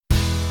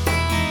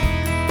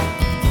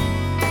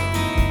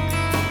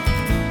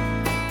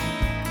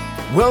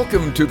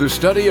Welcome to the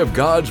study of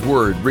God's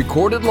Word,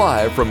 recorded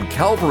live from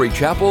Calvary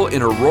Chapel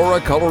in Aurora,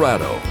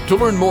 Colorado. To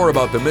learn more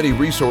about the many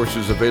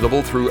resources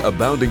available through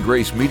Abounding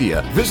Grace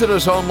Media, visit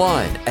us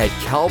online at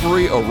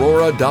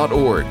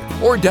calvaryaurora.org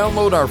or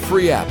download our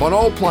free app on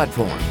all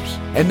platforms.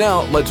 And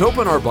now, let's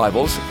open our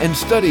Bibles and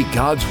study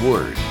God's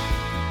Word.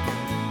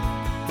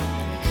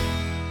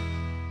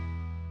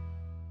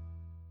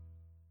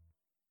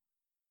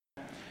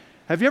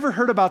 Have you ever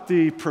heard about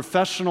the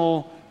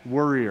professional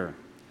worrier?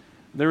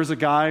 There was a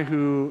guy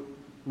who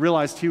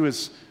realized he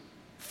was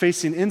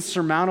facing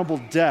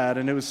insurmountable debt,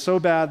 and it was so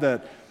bad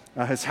that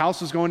his house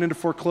was going into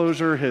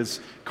foreclosure, his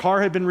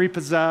car had been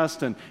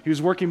repossessed, and he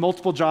was working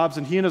multiple jobs,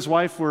 and he and his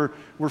wife were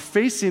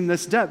facing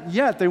this debt,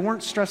 yet they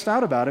weren't stressed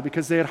out about it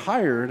because they had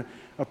hired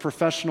a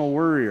professional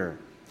worrier.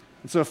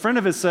 And so a friend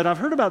of his said, "I've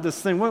heard about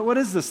this thing. What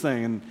is this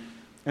thing?"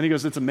 And he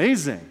goes, "It's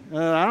amazing.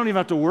 I don't even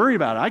have to worry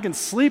about it. I can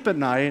sleep at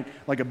night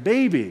like a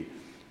baby,"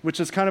 which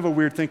is kind of a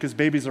weird thing because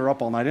babies are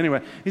up all night. Anyway,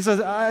 he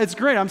says, "It's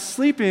great. I'm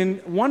sleeping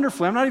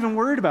wonderfully. I'm not even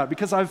worried about it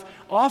because I've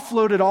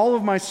offloaded all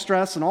of my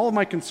stress and all of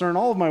my concern,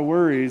 all of my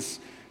worries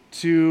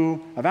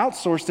I've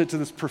outsourced it to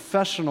this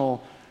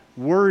professional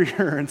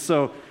worrier." And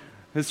so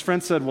his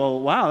friend said, "Well,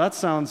 wow, that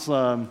sounds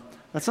like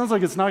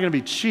it's not going to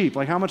be cheap.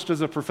 Like, how much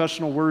does a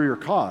professional worrier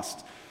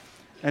cost?"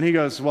 And he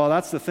goes, "Well,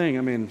 that's the thing.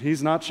 I mean,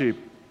 he's not cheap.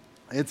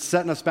 It's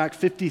setting us back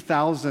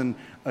 $50,000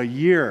 a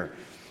year."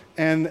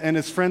 And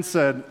his friend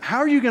said, "How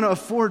are you going to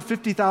afford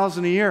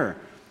 $50,000 a year?"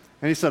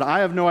 And he said, "I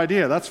have no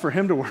idea. That's for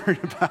him to worry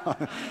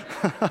about."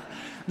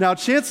 Now,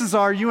 chances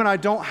are you and I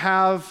don't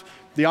have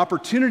the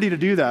opportunity to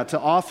do that, to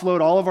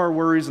offload all of our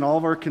worries and all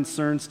of our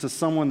concerns to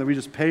someone that we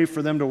just pay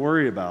for them to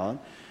worry about.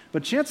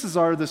 But chances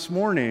are this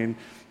morning,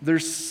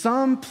 there's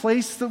some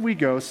place that we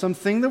go,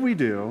 something that we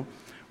do,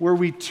 where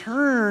we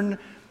turn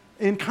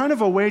in kind of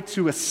a way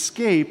to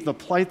escape the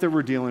plight that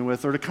we're dealing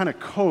with or to kind of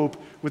cope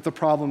with the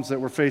problems that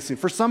we're facing.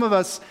 For some of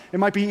us, it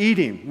might be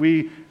eating.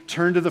 We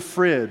turn to the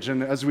fridge,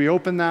 and as we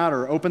open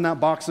that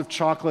box of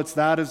chocolates,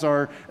 that is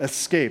our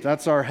escape.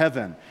 That's our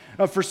heaven.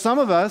 For some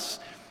of us,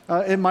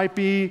 it might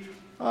be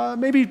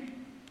maybe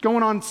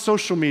going on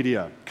social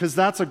media, because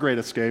that's a great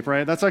escape,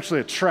 right? That's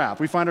actually a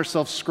trap. We find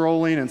ourselves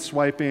scrolling and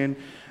swiping.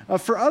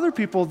 For other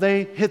people,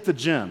 they hit the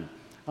gym.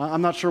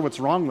 I'm not sure what's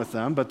wrong with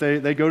them, but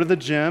they go to the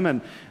gym,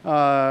 and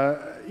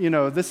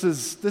this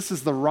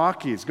is the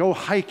Rockies. Go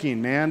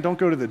hiking, man. Don't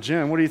go to the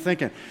gym. What are you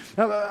thinking?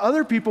 Now,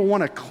 other people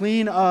want to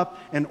clean up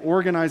and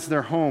organize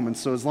their home, and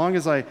so as long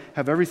as I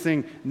have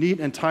everything neat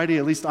and tidy,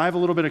 at least I have a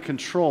little bit of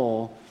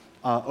control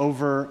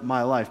over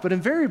my life. But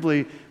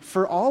invariably,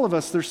 for all of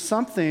us, there's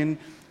something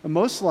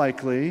most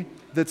likely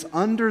that's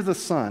under the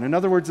sun. In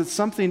other words, it's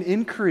something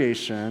in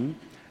creation.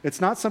 It's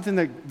not something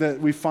that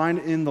we find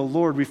in the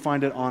Lord. We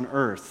find it on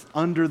earth,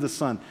 under the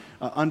sun,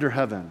 under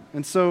heaven.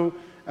 And so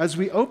as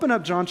we open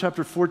up John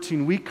chapter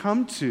 14, we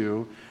come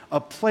to a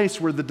place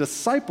where the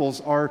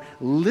disciples are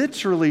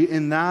literally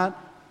in that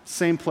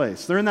same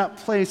place. They're in that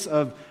place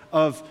of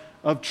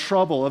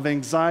trouble, of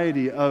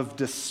anxiety, of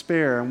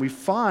despair. And we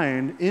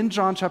find in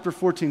John chapter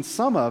 14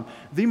 some of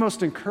the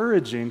most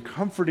encouraging,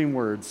 comforting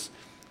words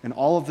in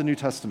all of the New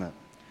Testament.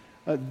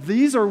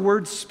 These are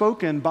words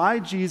spoken by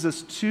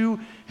Jesus to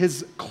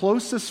his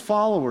closest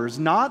followers,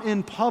 not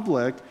in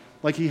public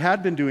like he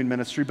had been doing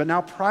ministry, but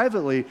now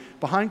privately,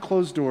 behind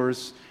closed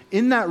doors,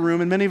 in that room.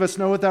 And many of us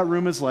know what that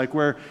room is like,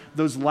 where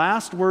those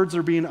last words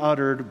are being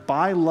uttered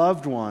by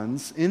loved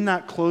ones in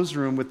that closed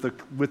room with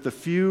the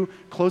few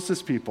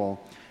closest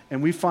people.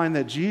 And we find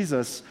that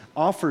Jesus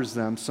offers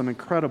them some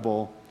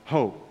incredible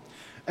hope.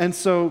 And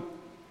so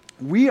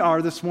we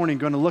are this morning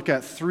going to look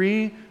at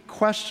 3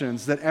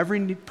 questions that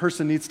every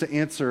person needs to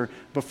answer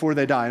before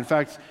they die. In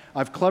fact,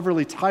 I've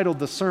cleverly titled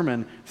the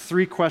sermon,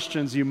 3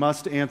 Questions You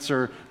Must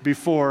Answer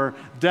Before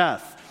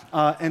Death.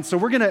 And so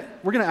we're gonna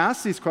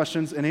ask these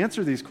questions and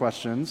answer these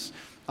questions,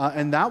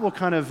 and that will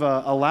kind of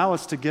allow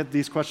us to get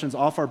these questions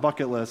off our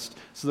bucket list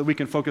so that we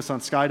can focus on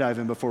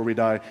skydiving before we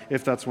die,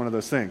 if that's one of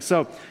those things.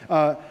 So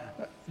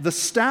the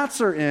stats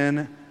are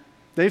in.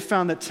 They've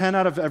found that 10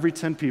 out of every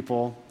 10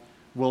 people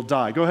will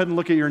die. Go ahead and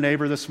look at your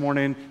neighbor this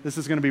morning. This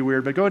is going to be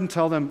weird, but go ahead and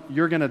tell them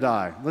you're going to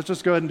die. Let's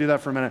just go ahead and do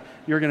that for a minute.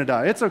 You're going to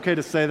die. It's okay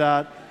to say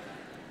that.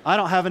 I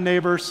don't have a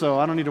neighbor, so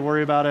I don't need to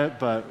worry about it,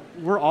 but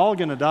we're all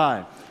going to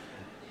die.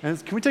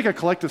 And can we take a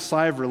collective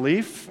sigh of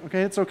relief?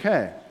 Okay, it's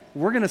okay.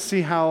 We're going to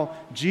see how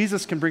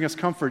Jesus can bring us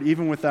comfort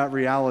even with that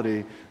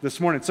reality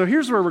this morning. So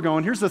here's where we're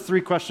going. Here's the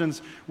 3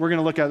 questions we're going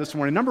to look at this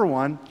morning. Number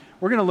 1,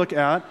 we're going to look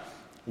at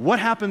what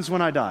happens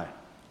when I die.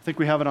 I think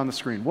we have it on the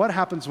screen. What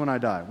happens when I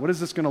die? What is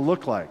this going to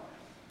look like?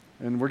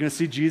 And we're going to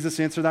see Jesus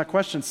answer that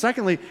question.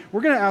 Secondly, we're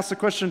going to ask the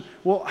question,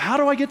 well, how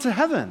do I get to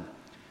heaven?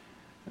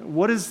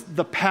 What does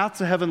the path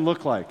to heaven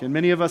look like? And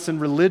many of us in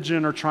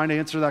religion are trying to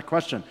answer that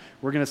question.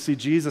 We're going to see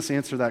Jesus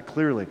answer that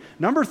clearly.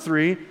 Number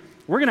 3,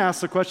 we're going to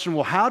ask the question,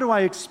 well, how do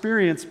I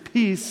experience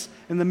peace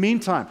in the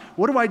meantime?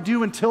 What do I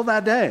do until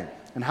that day?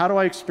 And how do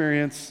I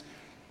experience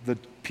the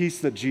peace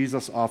that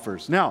Jesus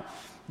offers? Now,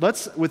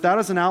 with that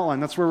as an outline,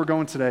 that's where we're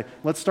going today.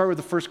 Let's start with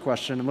the first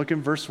question and look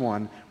in verse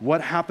 1.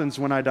 What happens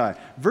when I die?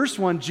 Verse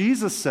 1,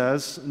 Jesus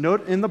says,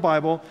 note in the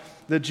Bible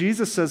that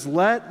Jesus says,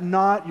 let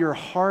not your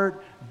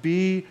heart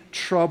be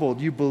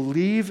troubled. You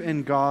believe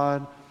in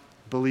God,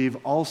 believe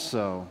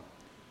also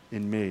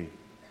in me.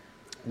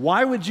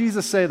 Why would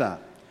Jesus say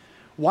that?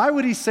 Why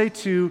would he say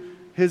to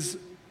his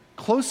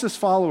closest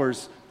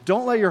followers,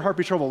 don't let your heart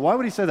be troubled? Why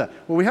would he say that?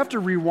 Well, we have to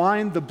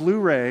rewind the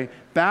Blu-ray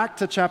back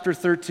to chapter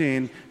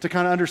 13 to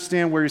kind of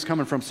understand where he's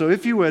coming from. So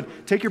if you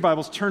would, take your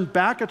Bibles, turn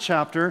back a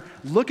chapter,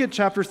 look at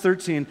chapter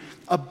 13.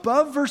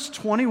 Above verse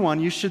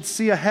 21, you should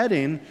see a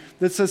heading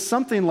that says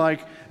something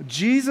like,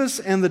 Jesus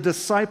and the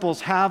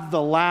disciples have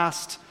the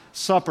Last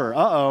Supper.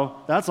 Uh-oh,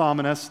 that's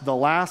ominous, the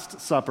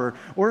Last Supper.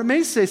 Or it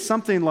may say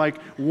something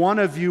like, one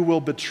of you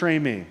will betray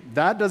me.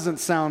 That doesn't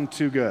sound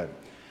too good.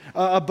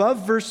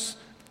 Above verse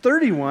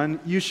 31,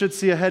 you should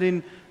see a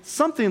heading,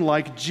 something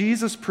like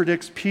Jesus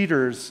predicts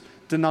Peter's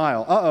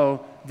denial.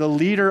 Uh-oh, the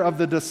leader of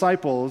the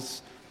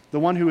disciples, the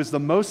one who is the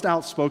most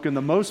outspoken,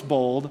 the most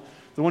bold,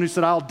 the one who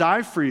said, I'll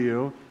die for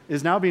you,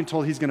 is now being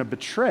told he's going to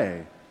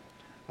betray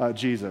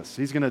Jesus.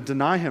 He's going to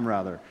deny him,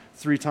 rather,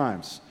 3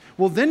 times.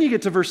 Well, then you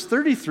get to verse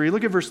 33.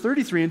 Look at verse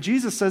 33, and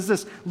Jesus says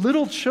this,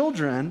 little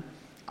children,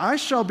 I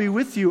shall be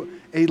with you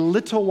a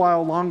little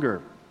while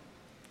longer.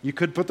 You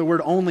could put the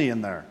word only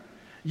in there.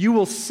 You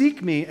will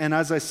seek me, and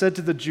as I said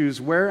to the Jews,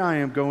 where I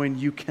am going,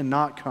 you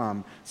cannot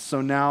come.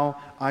 So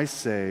now I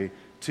say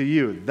to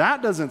you.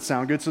 That doesn't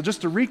sound good. So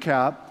just to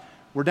recap,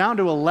 we're down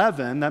to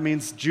 11. That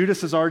means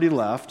Judas has already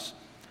left.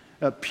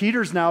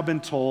 Peter's now been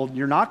told,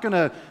 you're not going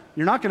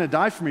to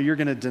die for me, you're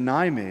going to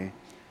deny me.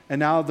 And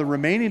now the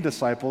remaining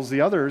disciples, the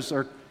others,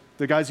 are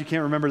the guys you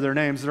can't remember their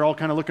names, they're all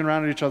kind of looking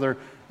around at each other.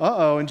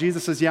 Uh-oh, and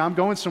Jesus says, yeah, I'm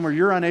going somewhere.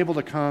 You're unable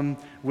to come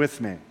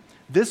with me.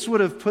 This would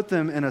have put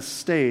them in a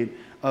state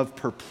of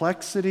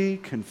perplexity,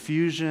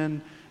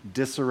 confusion,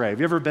 disarray. Have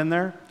you ever been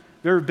there?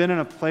 Have you ever been in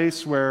a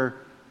place where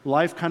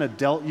life kind of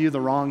dealt you the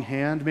wrong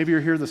hand? Maybe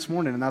you're here this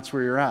morning and that's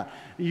where you're at.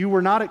 You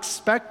were not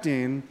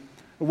expecting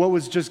what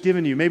was just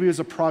given you. Maybe it was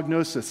a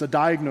prognosis, a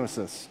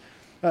diagnosis.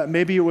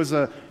 Maybe it was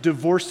a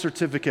divorce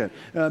certificate.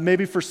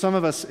 Maybe for some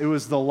of us, it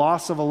was the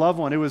loss of a loved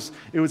one. It was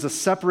a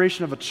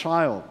separation of a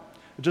child.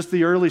 Just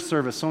the early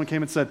service, someone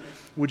came and said,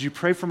 would you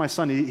pray for my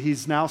son?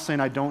 He's now saying,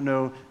 I don't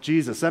know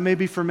Jesus. That may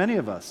be for many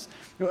of us.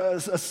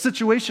 A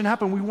situation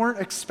happened we weren't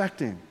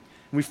expecting. And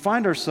we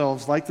find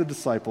ourselves, like the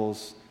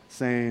disciples,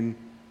 saying,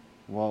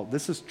 well,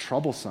 this is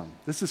troublesome.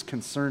 This is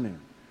concerning.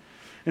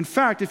 In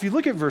fact, if you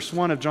look at verse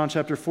 1 of John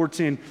chapter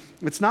 14,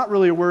 it's not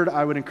really a word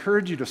I would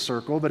encourage you to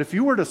circle, but if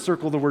you were to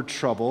circle the word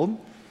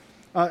troubled,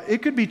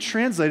 it could be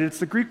translated, it's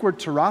the Greek word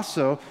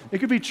tarasso, it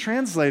could be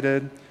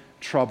translated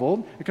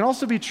troubled. It can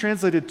also be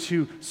translated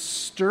to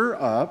stir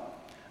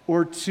up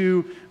or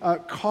to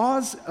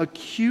cause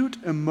acute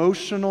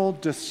emotional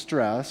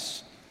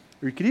distress,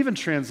 or you could even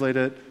translate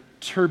it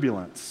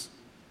turbulence.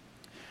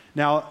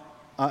 Now,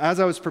 as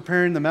I was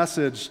preparing the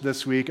message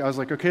this week, I was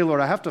like, okay,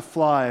 Lord, I have to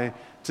fly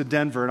to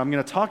Denver, and I'm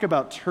going to talk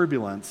about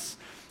turbulence.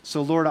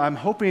 So, Lord, I'm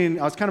hoping,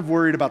 I was kind of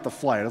worried about the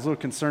flight. I was a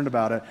little concerned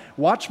about it.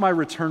 Watch my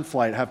return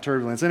flight have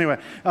turbulence. Anyway,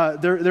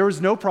 there was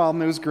no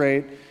problem. It was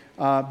great.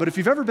 But if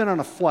you've ever been on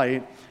a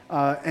flight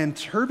and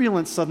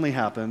turbulence suddenly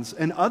happens,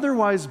 an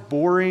otherwise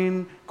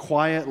boring,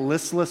 quiet,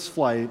 listless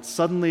flight,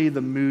 suddenly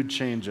the mood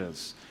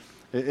changes.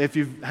 If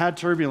you've had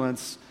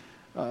turbulence,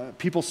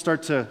 people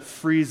start to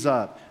freeze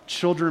up.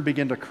 Children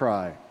begin to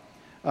cry.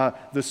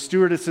 The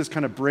stewardesses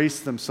kind of brace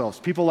themselves.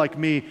 People like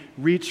me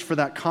reach for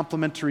that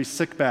complimentary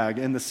sick bag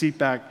in the seat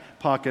back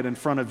pocket in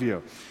front of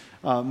you.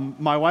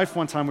 My wife,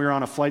 one time we were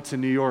on a flight to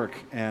New York,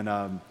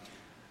 and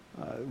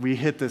we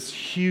hit this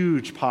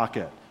huge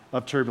pocket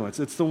of turbulence.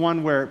 It's the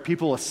one where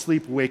people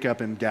asleep wake up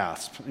and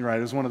gasp, right?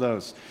 It was one of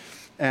those.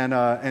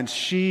 And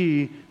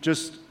she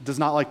just does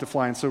not like to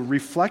fly, and so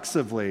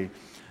reflexively,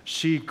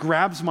 she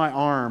grabs my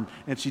arm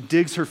and she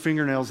digs her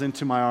fingernails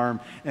into my arm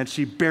and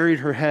she buried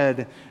her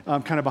head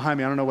kind of behind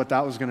me. I don't know what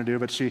that was going to do,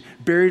 but she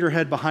buried her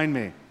head behind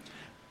me.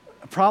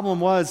 The problem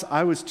was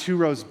I was 2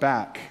 rows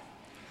back.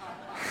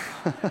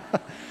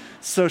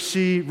 So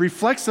she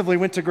reflexively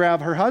went to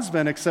grab her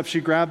husband, except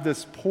she grabbed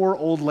this poor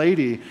old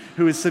lady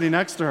who was sitting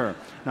next to her.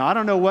 Now, I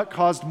don't know what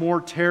caused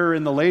more terror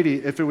in the lady,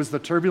 if it was the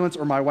turbulence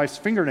or my wife's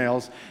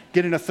fingernails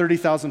getting a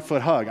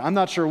 30,000-foot hug. I'm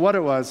not sure what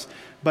it was,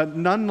 but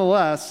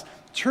nonetheless,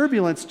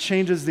 turbulence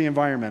changes the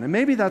environment. And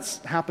maybe that's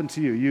happened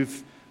to you.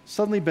 You've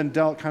suddenly been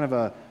dealt kind of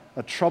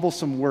a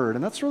troublesome word.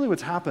 And that's really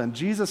what's happened.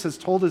 Jesus has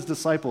told his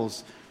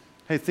disciples,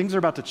 hey, things are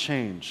about to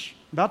change.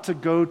 About to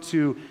go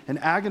to an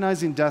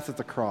agonizing death at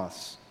the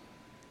cross.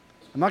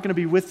 I'm not going to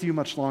be with you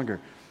much longer.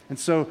 And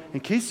so, in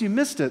case you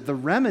missed it, the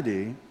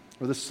remedy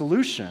or the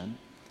solution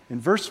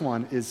in verse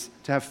 1 is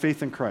to have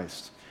faith in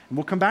Christ. And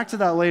we'll come back to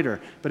that later.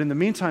 But in the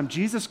meantime,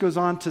 Jesus goes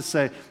on to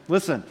say,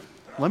 listen,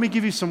 let me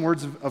give you some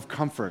words of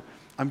comfort.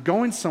 I'm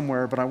going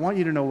somewhere, but I want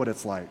you to know what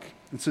it's like.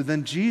 And so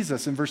then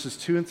Jesus, in verses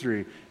 2 and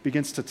 3,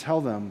 begins to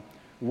tell them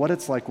what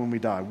it's like when we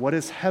die. What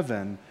is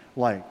heaven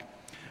like?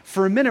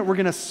 For a minute, we're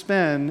going to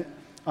spend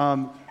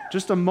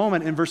just a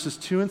moment in verses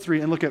 2 and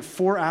 3 and look at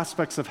 4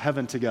 aspects of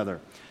heaven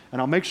together.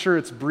 And I'll make sure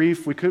it's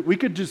brief. We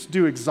could just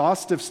do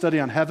exhaustive study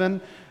on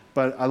heaven,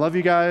 but I love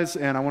you guys,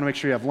 and I want to make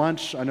sure you have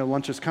lunch. I know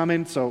lunch is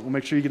coming, so we'll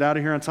make sure you get out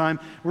of here on time.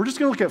 We're just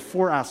going to look at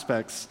 4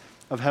 aspects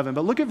of heaven.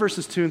 But look at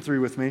verses 2 and 3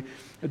 with me.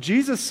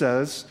 Jesus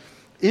says,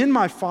 "In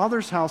my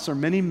Father's house are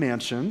many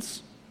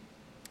mansions.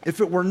 If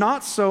it were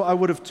not so, I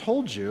would have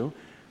told you.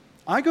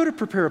 I go to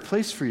prepare a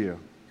place for you.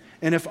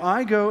 And if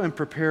I go and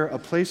prepare a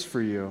place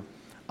for you,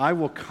 I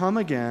will come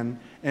again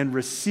and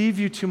receive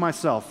you to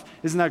myself."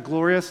 Isn't that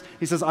glorious?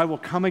 He says, "I will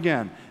come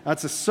again."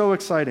 That's so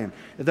exciting.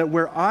 That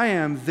where I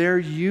am, there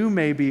you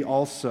may be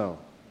also.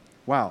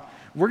 Wow.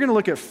 We're going to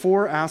look at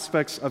 4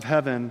 aspects of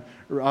heaven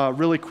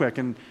really quick.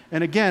 And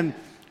again,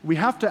 we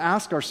have to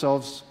ask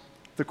ourselves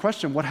the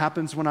question, what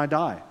happens when I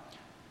die?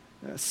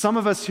 Some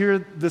of us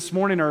here this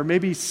morning are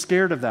maybe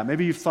scared of that.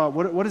 Maybe you've thought,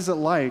 what is it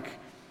like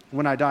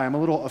when I die? I'm a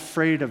little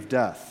afraid of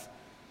death.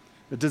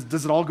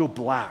 Does it all go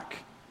black?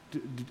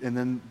 And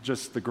then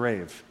just the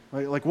grave?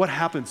 Like what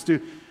happens?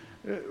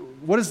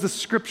 What does the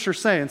Scripture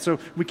say? And so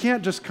we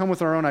can't just come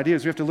with our own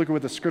ideas. We have to look at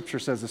what the Scripture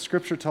says. The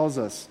Scripture tells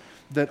us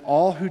that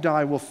all who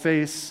die will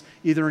face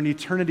either an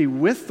eternity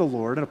with the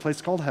Lord in a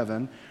place called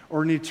heaven,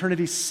 or an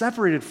eternity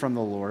separated from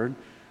the Lord,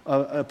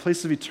 a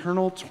place of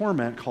eternal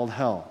torment called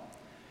hell.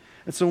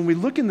 And so when we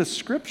look in the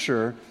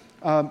Scripture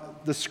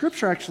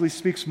actually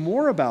speaks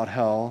more about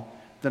hell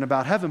than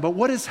about heaven. But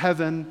what is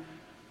heaven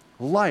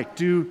like?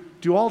 Do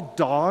all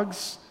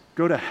dogs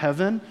go to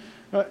heaven?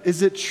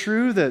 Is it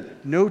true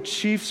that no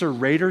Chiefs or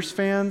Raiders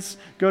fans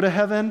go to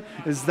heaven?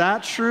 Is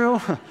that true?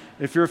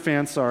 If you're a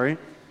fan, sorry.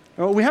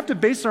 We have to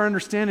base our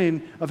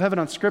understanding of heaven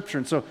on Scripture.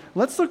 And so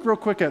let's look real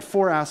quick at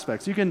 4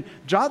 aspects. You can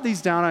jot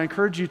these down. I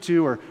encourage you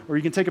to, or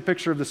you can take a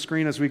picture of the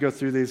screen as we go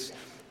through these.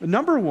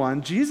 Number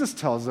 1, Jesus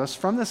tells us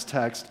from this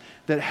text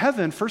that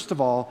heaven, first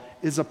of all,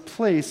 is a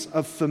place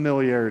of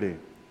familiarity.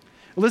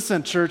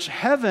 Listen, church,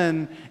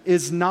 heaven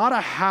is not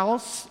a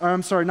house,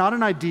 not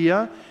an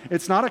idea.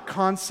 It's not a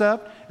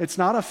concept. It's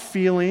not a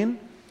feeling.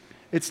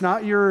 It's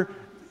not your,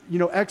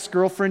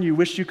 ex-girlfriend you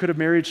wish you could have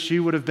married. She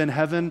would have been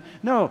heaven.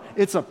 No,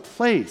 it's a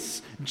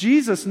place.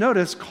 Jesus,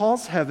 notice,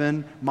 calls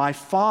heaven my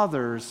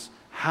Father's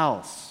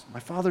house. My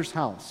Father's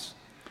house.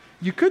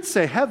 You could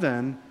say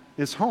heaven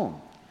is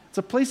home. It's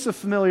a place of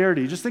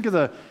familiarity. Just think of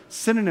the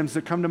synonyms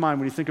that come to mind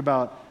when you think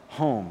about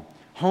home.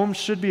 Home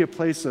should be a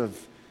place of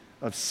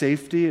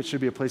safety. It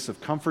should be a place of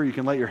comfort. You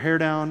can let your hair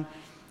down.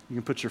 You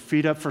can put your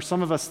feet up. For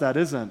some of us, that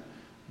isn't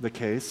the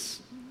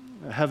case.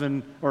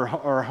 Heaven or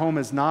home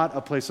is not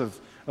a place of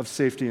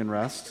safety and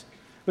rest.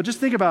 But just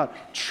think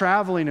about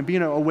traveling and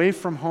being away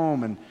from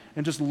home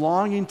and just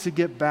longing to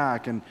get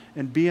back and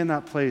be in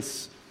that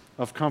place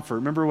of comfort.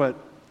 Remember what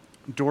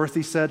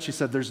Dorothy said? She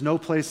said, "There's no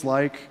place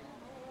like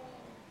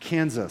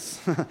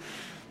Kansas."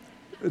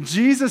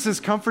 Jesus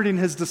is comforting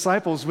his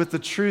disciples with the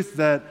truth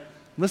that,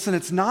 listen,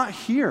 it's not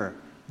here.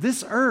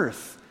 This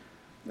earth,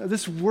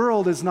 this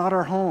world is not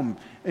our home.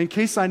 In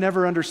case I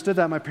never understood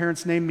that, my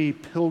parents named me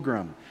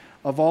Pilgrim.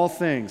 Of all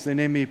things, they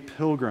named me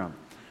Pilgrim.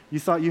 You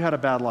thought you had a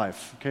bad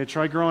life, okay?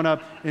 Try growing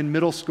up in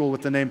middle school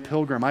with the name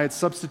Pilgrim. I had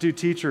substitute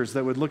teachers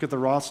that would look at the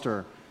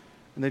roster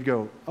and they'd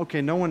go,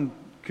 okay, no one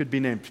could be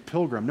named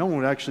Pilgrim. No one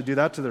would actually do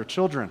that to their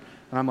children.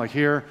 And I'm like,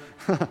 here,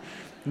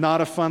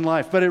 not a fun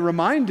life. But it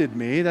reminded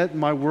me that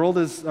my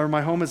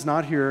home is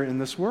not here in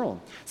this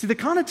world. See, the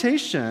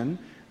connotation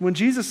when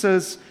Jesus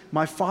says,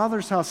 my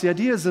Father's house, the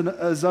idea is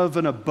of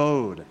an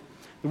abode.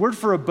 The word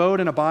for abode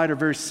and abide are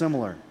very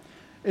similar.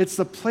 It's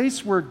the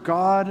place where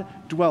God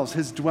dwells,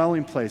 his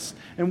dwelling place.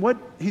 And what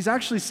he's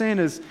actually saying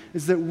is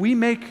that we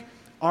make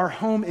our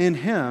home in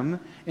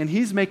him, and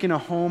he's making a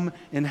home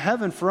in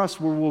heaven for us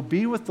where we'll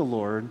be with the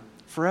Lord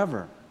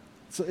forever.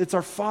 So it's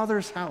our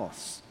Father's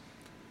house.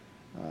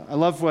 I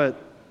love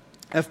what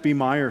F.B.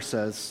 Meyer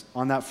says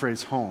on that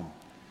phrase, home.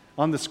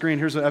 On the screen,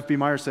 here's what F.B.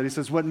 Meyer said. He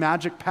says, what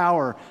magic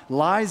power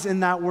lies in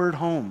that word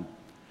home?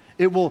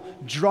 It will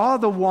draw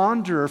the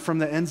wanderer from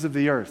the ends of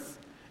the earth.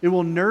 It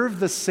will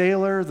nerve the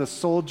sailor, the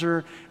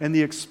soldier, and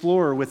the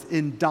explorer with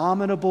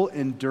indomitable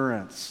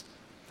endurance.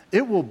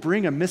 It will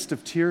bring a mist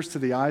of tears to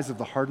the eyes of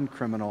the hardened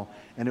criminal,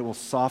 and it will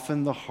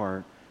soften the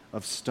heart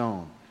of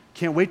stone.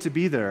 Can't wait to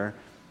be there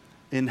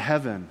in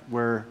heaven,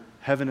 where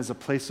heaven is a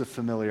place of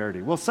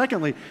familiarity. Well,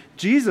 secondly,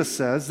 Jesus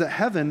says that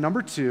heaven,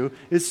 number 2,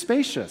 is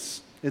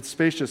spacious. It's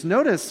spacious.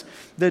 Notice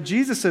that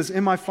Jesus says,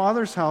 in my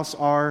Father's house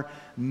are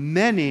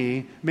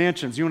many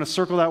mansions. You want to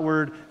circle that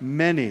word,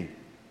 many.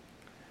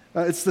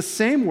 It's the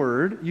same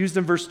word used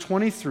in verse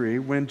 23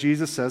 when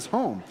Jesus says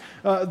home.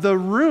 The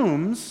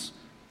rooms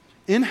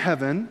in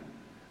heaven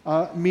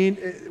mean,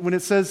 when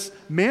it says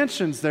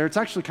mansions there, it's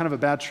actually kind of a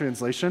bad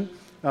translation,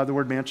 the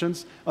word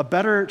mansions. A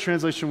better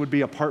translation would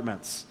be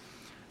apartments.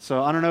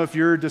 So I don't know if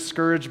you're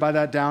discouraged by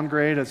that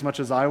downgrade as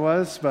much as I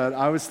was, but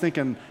I was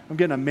thinking, I'm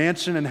getting a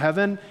mansion in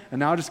heaven, and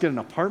now I just get an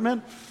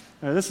apartment?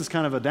 This is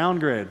kind of a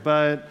downgrade.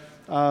 But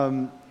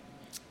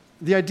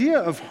the idea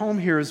of home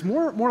here is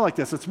more like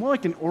this. It's more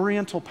like an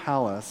oriental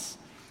palace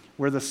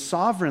where the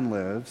sovereign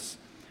lives,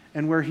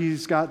 and where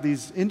he's got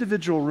these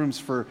individual rooms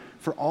for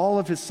all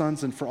of his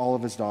sons and for all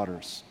of his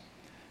daughters.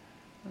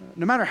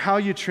 No matter how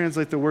you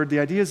translate the word, the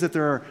idea is that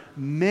there are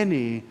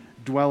many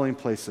dwelling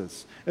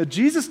places.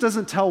 Jesus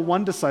doesn't tell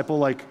one disciple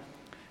like,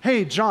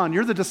 hey, John,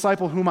 you're the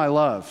disciple whom I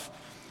love.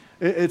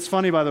 It's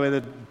funny, by the way,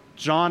 that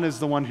John is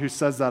the one who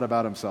says that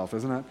about himself,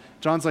 isn't it?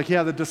 John's like,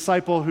 yeah, the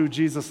disciple who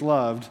Jesus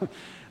loved,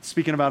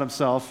 speaking about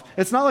himself.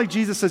 It's not like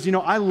Jesus says,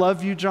 I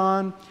love you,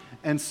 John,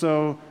 and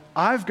so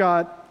I've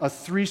got a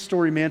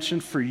 3-story mansion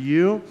for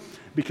you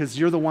because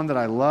you're the one that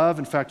I love.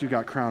 In fact, you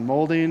got crown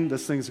molding.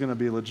 This thing's going to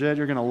be legit.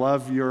 You're going to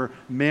love your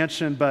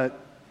mansion, but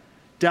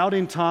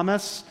doubting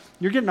Thomas,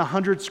 you're getting a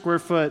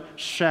 100-square-foot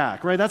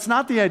shack, right? That's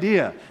not the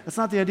idea. That's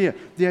not the idea.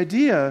 The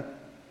idea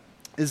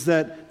is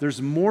that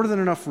there's more than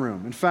enough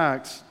room. In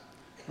fact,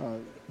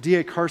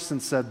 D.A. Carson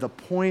said the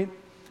point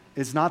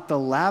is not the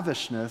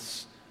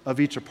lavishness of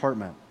each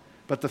apartment,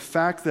 but the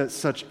fact that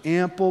such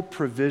ample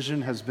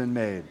provision has been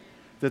made,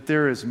 that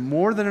there is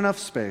more than enough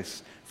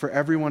space for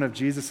every one of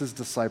Jesus'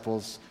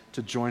 disciples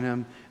to join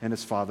him in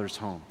his Father's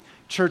home.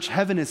 Church,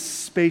 heaven is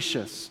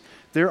spacious.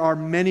 There are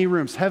many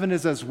rooms. Heaven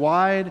is as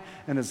wide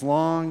and as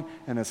long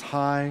and as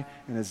high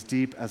and as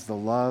deep as the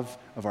love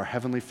of our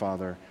Heavenly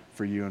Father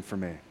for you and for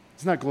me.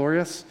 Isn't that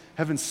glorious?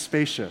 Heaven's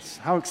spacious.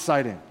 How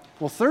exciting.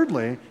 Well,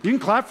 thirdly, you can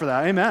clap for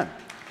that. Amen.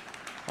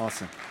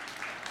 Awesome.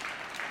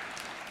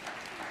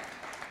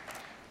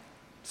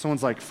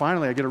 Someone's like,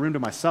 finally, I get a room to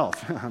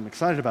myself. I'm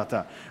excited about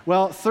that.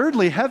 Well,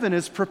 thirdly, heaven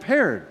is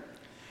prepared.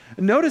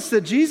 Notice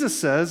that Jesus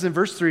says in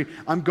verse 3,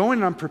 I'm going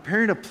and I'm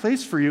preparing a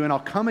place for you, and I'll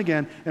come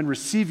again and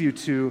receive you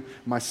to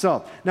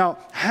myself. Now,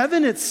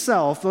 heaven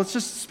itself, let's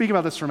just speak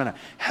about this for a minute.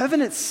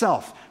 Heaven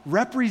itself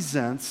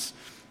represents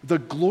the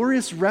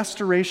glorious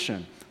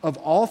restoration of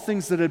all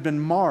things that had been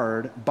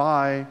marred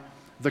by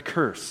the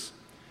curse.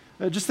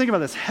 Just think about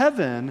this.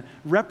 Heaven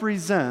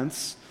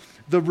represents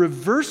the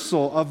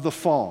reversal of the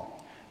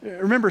fall.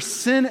 Remember,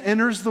 sin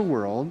enters the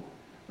world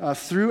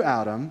through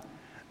Adam,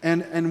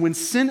 and when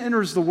sin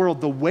enters the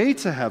world, the way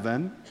to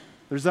heaven,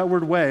 there's that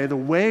word way, the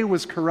way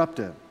was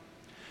corrupted.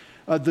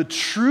 The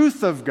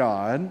truth of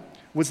God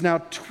was now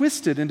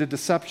twisted into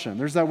deception.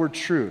 There's that word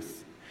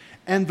truth.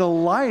 And the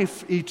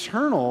life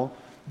eternal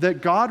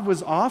that God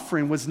was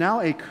offering was now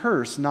a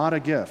curse, not a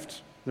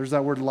gift. There's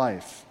that word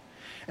life.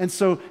 And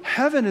so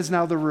heaven is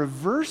now the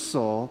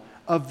reversal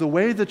of the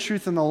way, the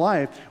truth, and the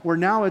life, where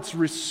now it's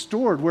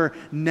restored, where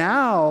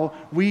now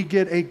we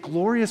get a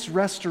glorious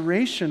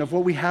restoration of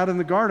what we had in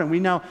the garden. We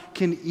now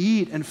can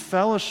eat and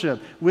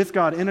fellowship with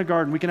God in a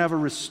garden. We can have a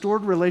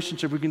restored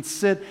relationship. We can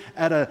sit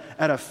at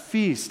a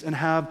feast and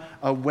have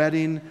a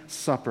wedding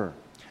supper.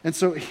 And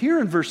so here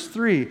in verse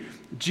 3,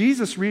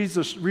 Jesus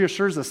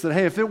reassures us that,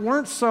 hey, if it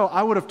weren't so,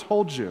 I would have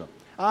told you.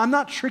 I'm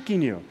not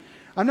tricking you.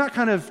 I'm not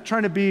kind of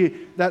trying to be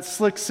that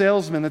slick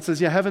salesman that says,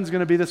 yeah, heaven's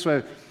going to be this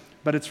way,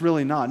 but it's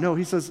really not. No,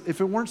 he says,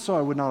 if it weren't so,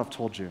 I would not have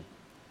told you.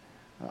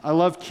 I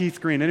love Keith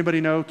Green.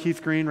 Anybody know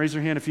Keith Green? Raise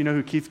your hand if you know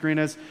who Keith Green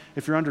is.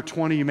 If you're under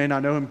 20, you may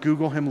not know him.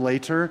 Google him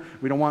later.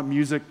 We don't want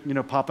music,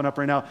 popping up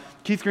right now.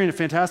 Keith Green, a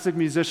fantastic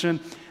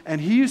musician,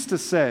 and he used to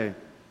say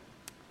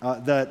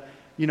that,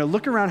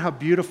 look around how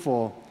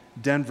beautiful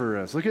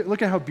Denver is.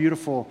 Look at how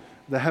beautiful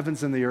the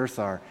heavens and the earth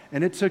are.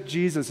 And it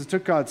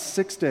took God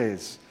 6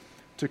 days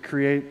to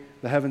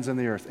create the heavens and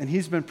the earth. And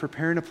he's been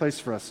preparing a place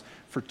for us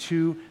for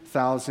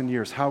 2,000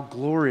 years. How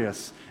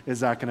glorious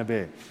is that going to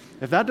be?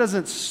 If that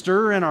doesn't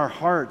stir in our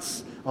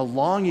hearts a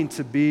longing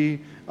to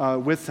be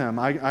with him,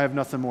 I have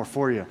nothing more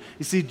for you.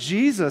 You see,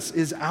 Jesus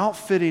is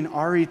outfitting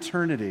our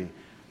eternity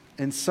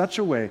in such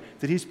a way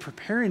that he's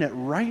preparing it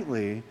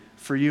rightly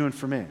for you and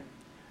for me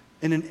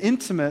in an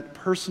intimate,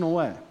 personal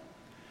way.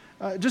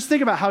 Just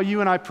think about how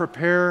you and I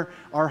prepare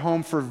our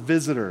home for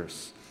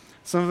visitors.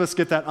 Some of us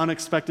get that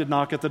unexpected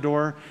knock at the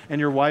door, and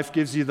your wife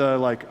gives you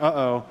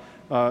the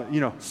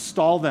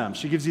stall them.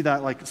 She gives you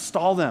that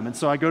stall them. And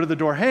so I go to the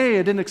door, hey,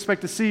 I didn't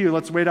expect to see you.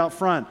 Let's wait out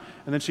front.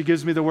 And then she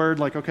gives me the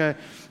word okay.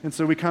 And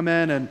so we come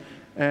in,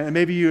 and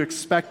maybe you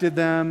expected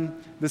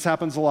them. This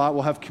happens a lot.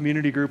 We'll have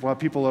community group. We'll have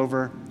people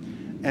over,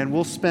 and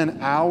we'll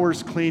spend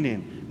hours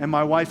cleaning. And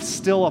my wife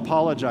still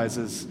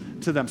apologizes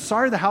to them.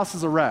 Sorry, the house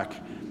is a wreck.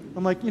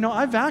 I'm like,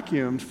 I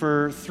vacuumed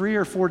for 3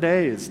 or 4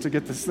 days to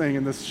get this thing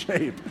in this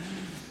shape.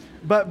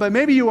 But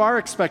maybe you are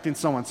expecting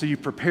someone, so you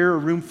prepare a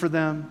room for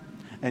them,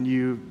 and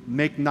you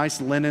make nice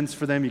linens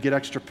for them. You get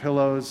extra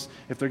pillows.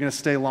 If they're going to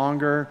stay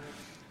longer,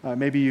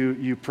 maybe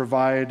you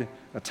provide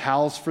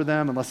towels for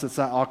them. Unless it's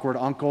that awkward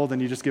uncle, then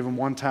you just give him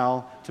one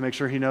towel to make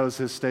sure he knows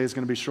his stay is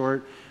going to be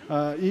short.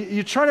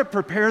 You try to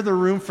prepare the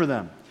room for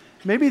them.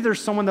 Maybe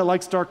there's someone that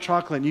likes dark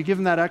chocolate, and you give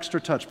them that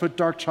extra touch. Put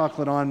dark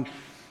chocolate on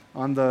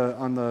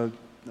the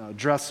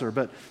dresser.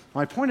 But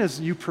my point is,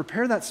 you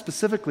prepare that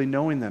specifically,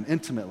 knowing them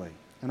intimately.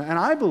 And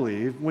I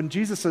believe when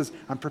Jesus says,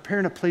 I'm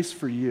preparing a place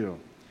for you,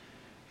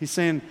 he's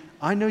saying,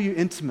 I know you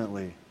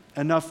intimately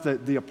enough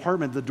that the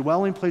apartment, the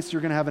dwelling place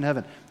you're going to have in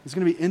heaven is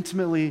going to be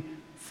intimately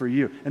for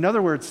you. In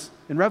other words,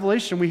 in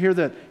Revelation, we hear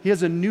that he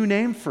has a new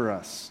name for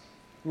us.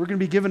 We're going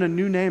to be given a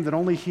new name that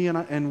only he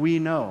and we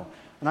know.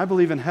 And I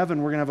believe in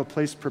heaven we're going to have a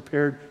place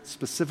prepared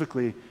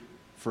specifically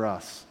for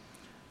us.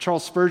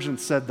 Charles Spurgeon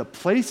said, "The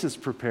place is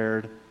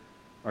prepared.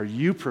 Are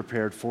you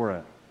prepared for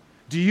it?"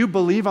 Do you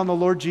believe on the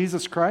Lord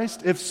Jesus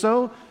Christ? If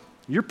so,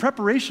 your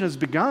preparation has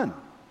begun.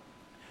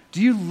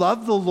 Do you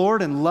love the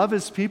Lord and love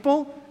his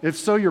people? If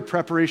so, your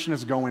preparation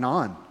is going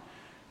on.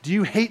 Do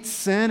you hate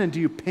sin and do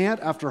you pant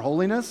after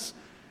holiness?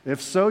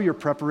 If so, your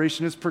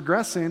preparation is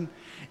progressing.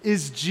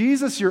 Is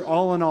Jesus your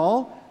all in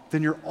all?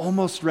 Then you're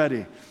almost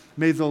ready.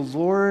 May the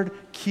Lord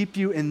keep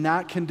you in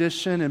that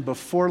condition and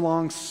before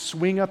long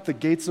swing up the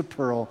gates of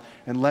pearl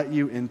and let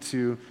you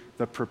into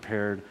the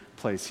prepared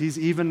place. He's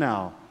even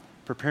now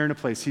preparing a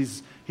place.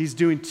 He's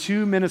doing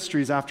 2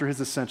 ministries after his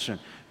ascension,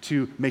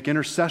 to make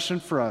intercession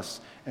for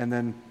us and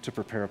then to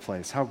prepare a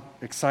place. How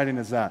exciting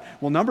is that?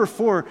 Well, number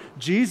 4,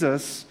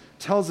 Jesus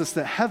tells us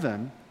that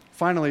heaven,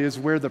 finally, is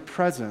where the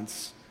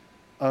presence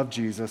of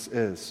Jesus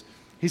is.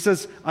 He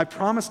says, "I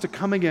promise to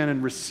come again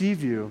and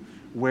receive you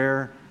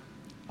where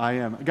I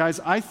am." Guys,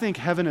 I think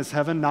heaven is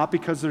heaven not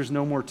because there's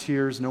no more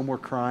tears, no more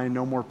crying,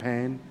 no more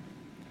pain,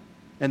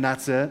 and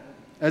that's it.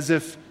 As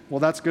if, well,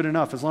 that's good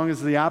enough. As long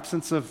as the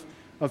absence of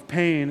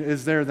pain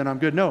is there, then I'm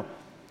good. No,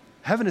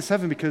 heaven is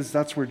heaven because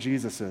that's where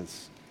Jesus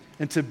is.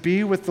 And to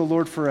be with the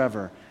Lord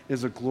forever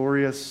is a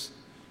glorious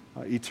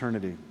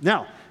eternity.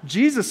 Now,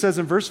 Jesus says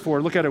in verse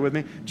 4, look at it with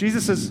me.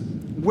 Jesus says,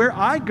 "Where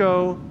I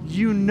go,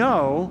 you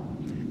know,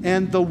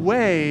 and the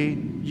way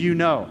you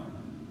know."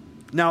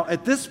 Now,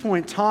 at this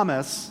point,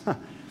 Thomas, of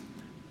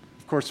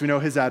course, we know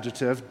his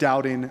adjective,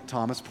 doubting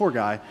Thomas, poor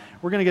guy.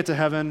 We're going to get to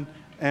heaven,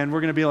 and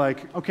we're going to be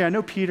like, okay, I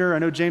know Peter, I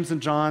know James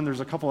and John, there's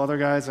a couple other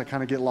guys I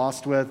kind of get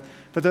lost with,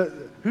 but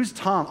who's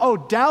Tom? Oh,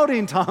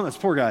 doubting Thomas,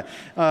 poor guy.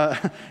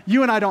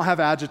 You and I don't have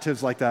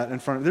adjectives like that in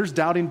front of, there's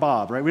doubting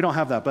Bob, right? We don't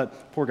have that,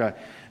 but poor guy.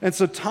 And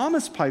so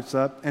Thomas pipes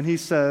up, and he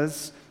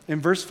says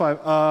in verse 5,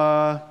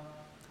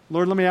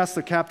 "Lord, let me ask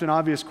the captain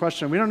obvious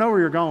question. We don't know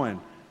where you're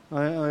going.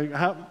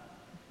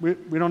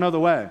 We don't know the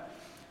way."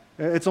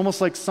 It's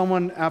almost like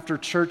someone after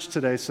church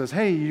today says,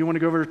 "Hey, you want to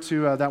go over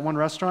to that one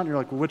restaurant?" And you're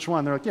like, "Well, which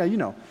one?" They're like, "Yeah, you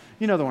know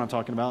the one I'm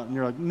talking about." And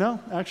you're like, "No,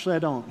 actually I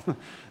don't."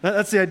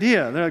 That's the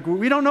idea. They're like,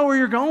 "We don't know where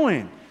you're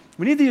going.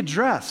 We need the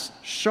address.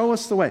 Show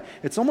us the way."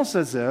 It's almost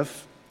as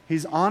if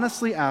he's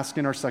honestly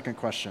asking our second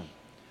question,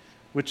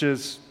 which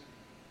is,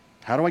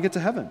 how do I get to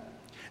heaven?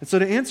 And so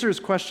to answer his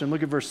question,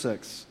 look at verse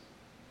 6.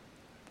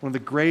 One of the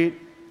great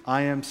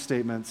I am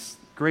statements,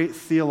 great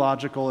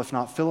theological, if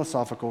not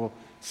philosophical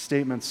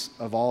statements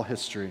of all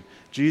history.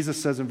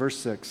 Jesus says in verse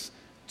 6,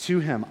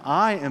 "To him,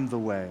 I am the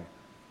way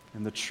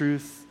and the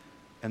truth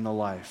and the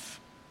life.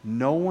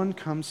 No one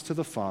comes to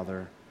the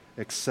Father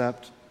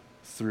except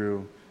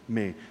through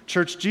me."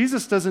 Church,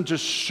 Jesus doesn't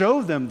just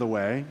show them the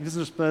way. He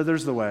doesn't just,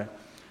 there's the way.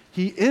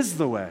 He is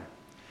the way.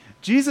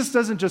 Jesus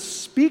doesn't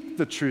just speak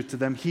the truth to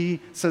them. He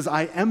says,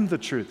 "I am the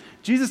truth."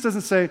 Jesus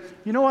doesn't say,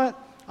 "You know what?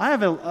 I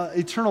have an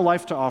eternal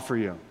life to offer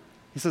you."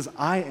 He says,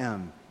 "I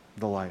am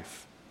the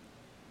life."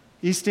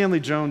 E. Stanley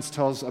Jones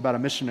tells about a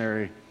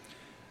missionary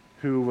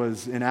who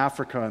was in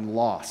Africa and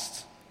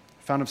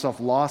found himself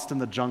lost in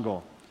the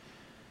jungle.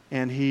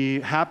 And he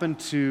happened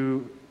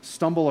to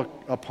stumble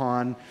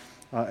upon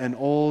an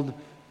old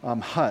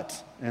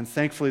hut. And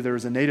thankfully there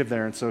was a native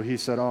there. And so he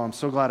said, "Oh, I'm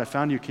so glad I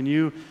found you. Can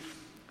you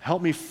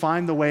help me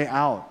find the way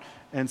out?"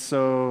 And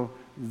so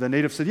the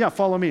native said, "Yeah,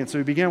 follow me." And so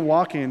he began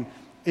walking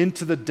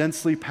into the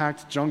densely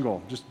packed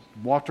jungle, just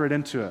walked right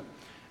into it.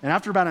 And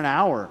after about an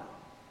hour,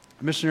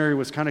 the missionary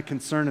was kind of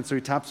concerned, and so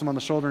he taps him on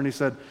the shoulder and he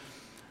said,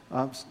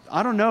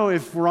 "I don't know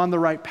if we're on the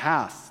right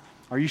path.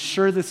 Are you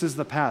sure this is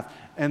the path?"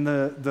 And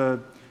the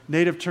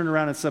native turned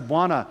around and said,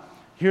 "Bwana,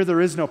 here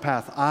there is no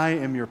path. I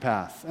am your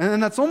path."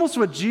 And that's almost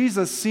what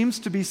Jesus seems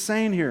to be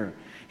saying here.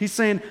 He's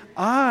saying,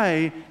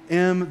 "I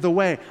am the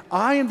way.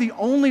 I am the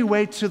only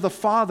way to the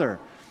Father,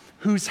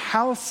 whose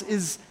house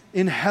is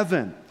in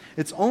heaven.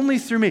 It's only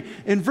through me."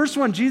 In verse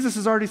 1, Jesus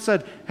has already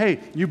said, "Hey,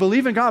 you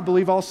believe in God,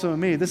 believe also in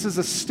me." This is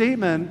a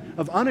statement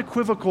of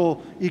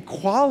unequivocal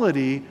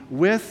equality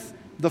with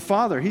the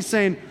Father. He's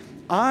saying,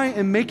 I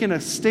am making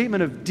a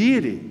statement of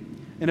deity.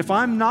 And if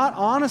I'm not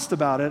honest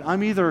about it,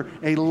 I'm either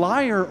a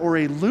liar or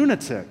a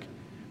lunatic.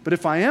 But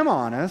if I am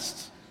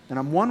honest and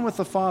I'm one with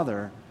the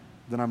Father,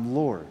 then I'm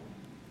Lord.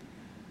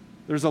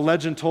 There's a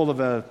legend told of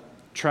a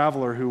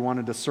traveler who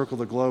wanted to circle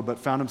the globe but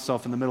found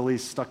himself in the Middle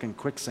East stuck in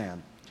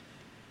quicksand.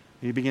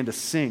 He began to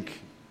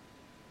sink.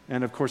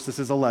 And of course, this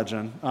is a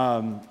legend.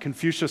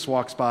 Confucius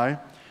walks by,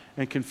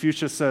 and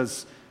Confucius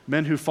says,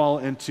 "Men who fall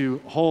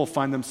into hole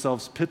find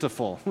themselves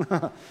pitiful."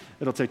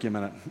 It'll take you a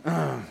minute.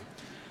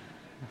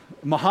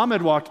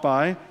 Muhammad walked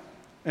by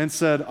and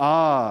said,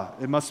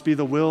 "It must be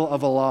the will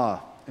of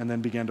Allah," and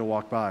then began to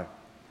walk by.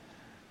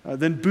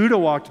 Then Buddha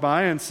walked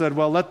by and said,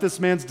 "Well, let this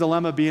man's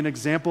dilemma be an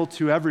example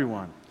to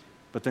everyone."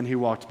 But then he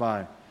walked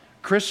by.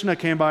 Krishna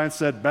came by and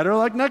said, "Better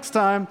luck next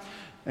time,"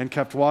 and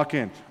kept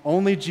walking.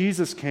 Only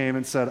Jesus came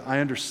and said, "I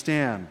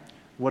understand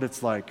what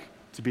it's like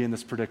to be in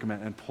this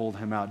predicament," and pulled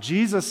him out.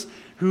 Jesus,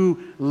 who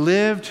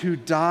lived, who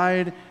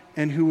died,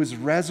 and who was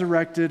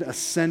resurrected,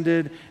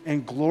 ascended,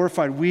 and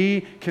glorified.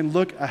 We can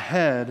look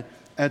ahead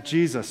at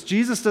Jesus.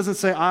 Jesus doesn't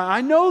say,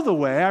 I know the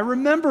way, I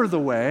remember the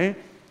way,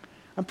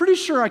 I'm pretty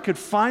sure I could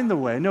find the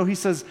way. No, he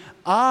says,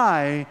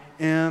 I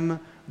am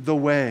the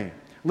way.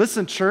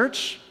 Listen,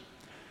 church,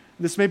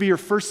 this may be your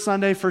first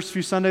Sunday, first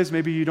few Sundays,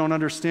 maybe you don't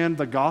understand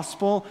the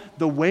gospel.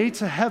 The way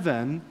to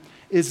heaven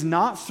is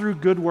not through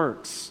good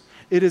works.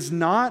 It is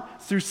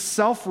not through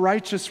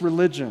self-righteous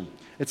religion.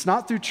 It's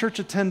not through church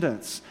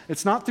attendance.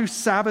 It's not through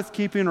Sabbath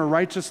keeping or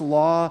righteous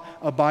law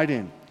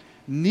abiding.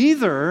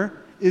 Neither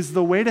is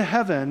the way to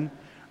heaven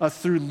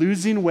through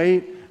losing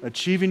weight,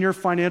 achieving your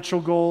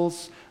financial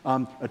goals,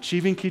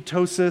 achieving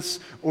ketosis,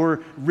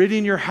 or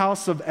ridding your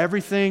house of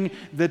everything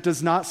that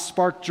does not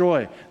spark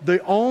joy.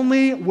 The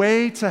only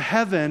way to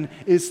heaven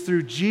is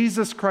through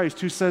Jesus Christ,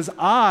 who says,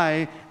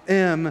 I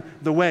am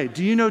the way.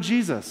 Do you know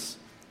Jesus?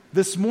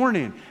 This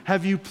morning,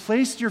 have you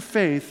placed your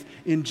faith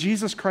in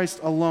Jesus Christ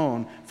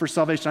alone for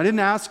salvation? I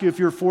didn't ask you if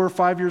you were 4 or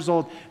 5 years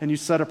old and you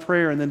said a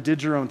prayer and then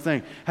did your own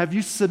thing. Have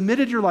you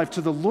submitted your life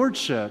to the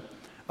lordship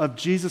of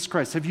Jesus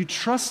Christ? Have you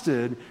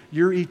trusted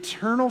your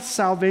eternal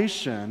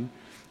salvation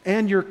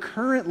and your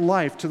current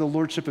life to the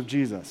lordship of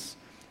Jesus?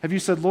 Have you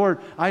said, Lord,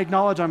 I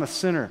acknowledge I'm a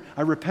sinner.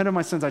 I repent of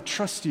my sins. I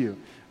trust you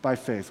by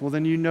faith. Well,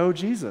 then you know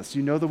Jesus.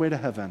 You know the way to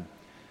heaven,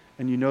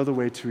 and you know the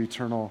way to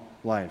eternal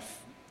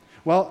life.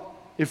 Well,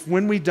 if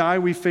when we die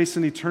we face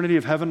an eternity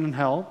of heaven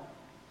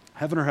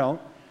or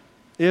hell,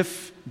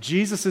 if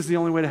Jesus is the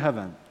only way to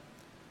heaven,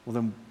 well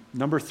then,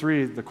 number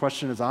 3, the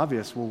question is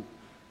obvious. Well,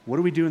 what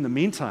do we do in the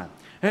meantime?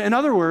 In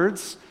other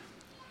words,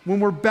 when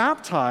we're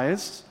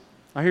baptized,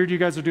 I heard you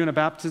guys are doing a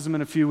baptism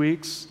in a few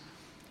weeks.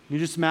 You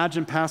just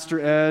imagine Pastor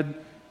Ed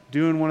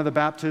doing one of the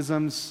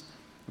baptisms.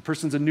 The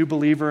person's a new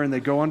believer and they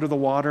go under the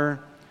water,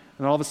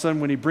 and all of a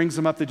sudden when he brings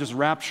them up, they just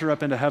rapture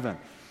up into heaven.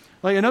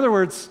 Like, in other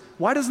words,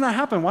 why doesn't that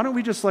happen? Why don't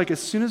we just, as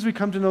soon as we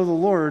come to know the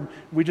Lord,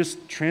 we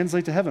just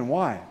translate to heaven?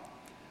 Why?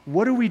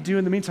 What do we do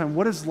in the meantime?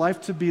 What is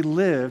life to be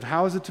lived?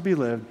 How is it to be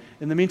lived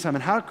in the meantime?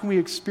 And how can we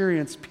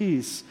experience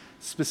peace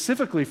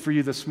specifically for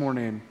you this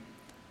morning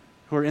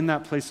who are in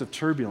that place of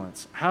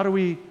turbulence? How do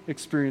we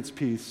experience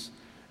peace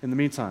in the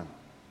meantime?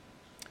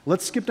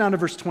 Let's skip down to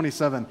verse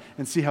 27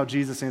 and see how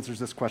Jesus answers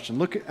this question.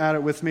 Look at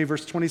it with me,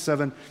 verse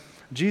 27.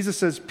 Jesus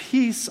says,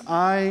 peace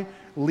I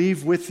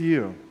leave with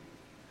you.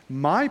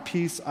 My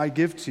peace I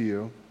give to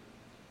you.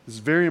 This is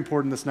very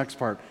important, this next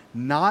part.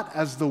 Not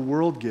as the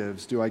world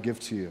gives do I give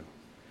to you.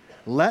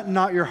 Let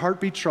not your heart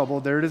be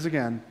troubled, there it is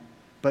again,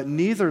 but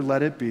neither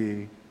let it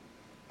be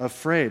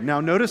afraid.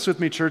 Now notice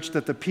with me, church,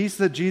 that the peace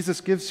that Jesus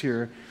gives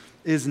here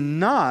is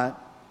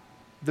not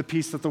the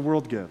peace that the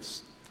world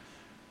gives.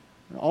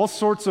 All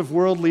sorts of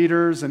world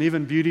leaders and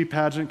even beauty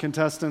pageant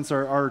contestants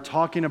are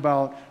talking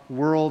about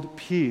world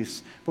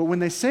peace. But when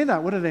they say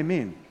that, what do they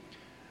mean?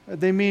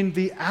 They mean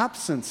the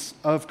absence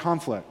of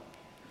conflict.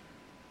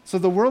 So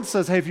the world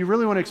says, hey, if you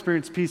really want to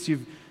experience peace,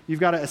 you've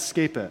got to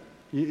escape it.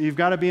 You've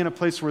got to be in a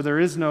place where there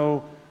is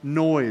no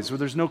noise, where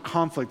there's no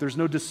conflict, there's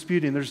no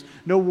disputing, there's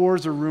no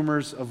wars or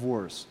rumors of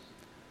wars.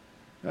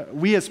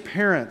 We as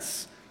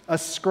parents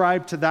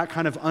ascribe to that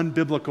kind of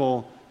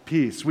unbiblical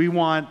peace. We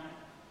want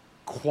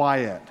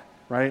quiet,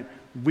 right?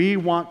 We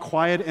want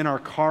quiet in our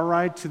car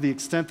ride to the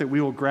extent that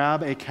we will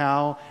grab a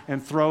cow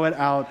and throw it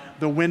out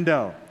the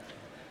window.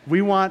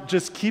 We want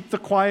just keep the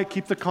quiet,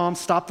 keep the calm,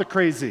 stop the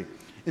crazy.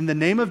 In the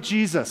name of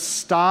Jesus,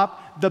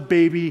 stop the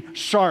baby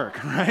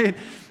shark, right?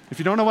 If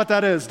you don't know what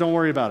that is, don't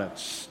worry about it.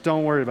 Just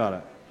don't worry about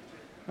it.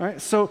 All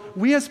right? So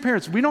we as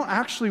parents, we don't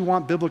actually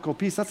want biblical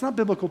peace. That's not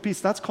biblical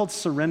peace. That's called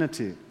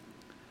serenity.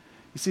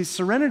 You see,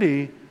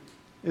 serenity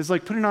is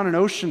like putting on an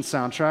ocean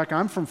soundtrack.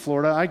 I'm from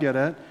Florida, I get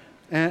it.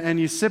 And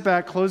you sit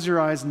back, close your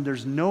eyes, and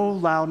there's no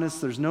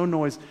loudness, there's no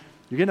noise.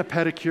 You're getting a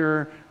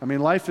pedicure. I mean,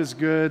 life is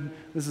good.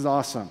 This is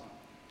awesome.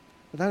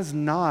 But that is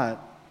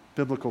not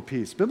biblical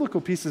peace.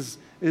 Biblical peace is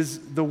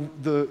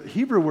the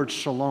Hebrew word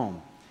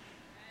shalom.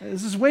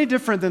 This is way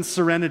different than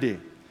serenity.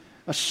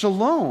 A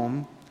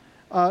shalom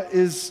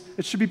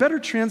it should be better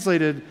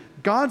translated,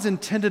 God's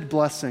intended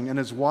blessing and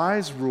his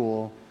wise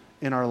rule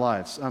in our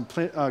lives.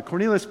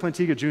 Cornelius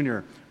Plantiga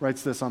Jr.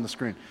 writes this on the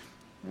screen.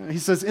 He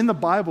says, in the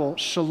Bible,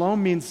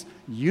 shalom means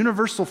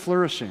universal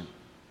flourishing,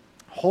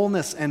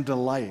 wholeness, and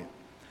delight.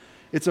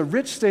 It's a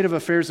rich state of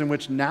affairs in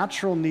which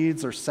natural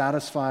needs are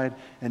satisfied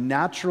and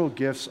natural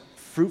gifts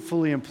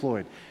fruitfully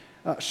employed.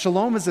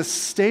 Shalom is a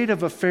state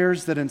of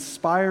affairs that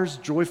inspires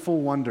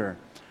joyful wonder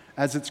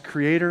as its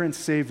creator and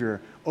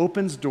savior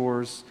opens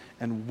doors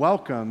and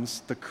welcomes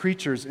the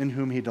creatures in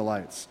whom he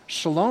delights.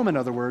 Shalom, in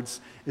other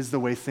words, is the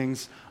way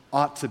things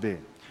ought to be.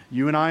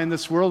 You and I in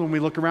this world, when we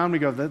look around, we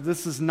go,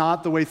 this is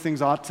not the way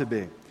things ought to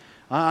be.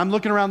 I'm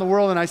looking around the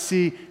world and I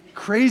see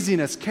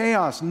craziness,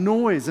 chaos,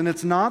 noise, and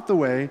it's not the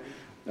way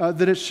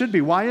that it should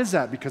be. Why is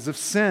that? Because of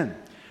sin.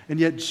 And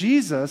yet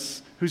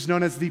Jesus, who's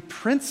known as the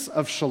Prince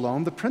of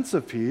Shalom, the Prince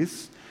of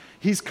Peace,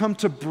 he's come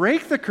to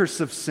break the curse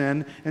of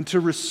sin and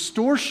to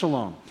restore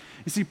shalom.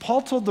 You see,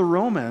 Paul told the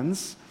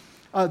Romans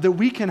that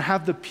we can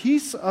have the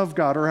peace of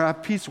God or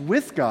have peace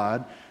with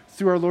God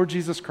through our Lord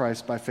Jesus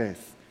Christ by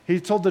faith. He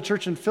told the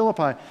church in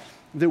Philippi,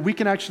 that we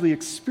can actually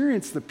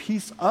experience the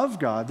peace of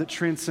God that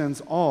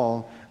transcends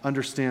all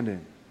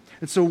understanding.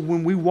 And so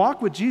when we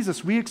walk with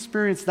Jesus, we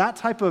experience that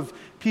type of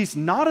peace,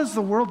 not as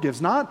the world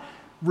gives, not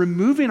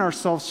removing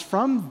ourselves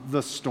from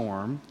the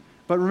storm,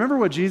 but remember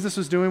what Jesus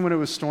was doing when it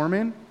was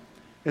storming?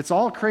 It's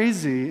all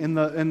crazy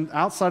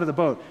outside of the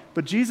boat,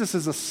 but Jesus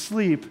is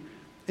asleep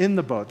in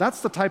the boat.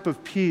 That's the type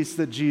of peace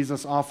that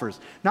Jesus offers.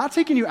 Not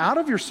taking you out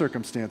of your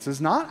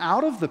circumstances, not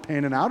out of the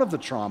pain and out of the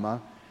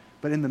trauma,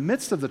 but in the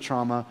midst of the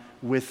trauma,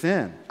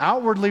 within.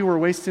 Outwardly, we're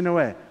wasting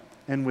away,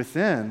 and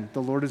within,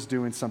 the Lord is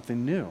doing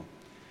something new.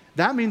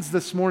 That means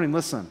this morning,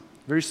 listen,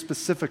 very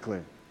specifically,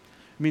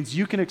 it means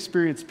you can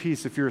experience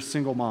peace if you're a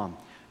single mom,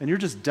 and you're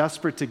just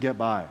desperate to get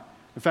by.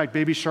 In fact,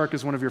 Baby Shark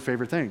is one of your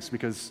favorite things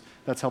because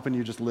that's helping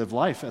you just live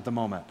life at the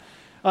moment.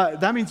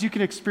 That means you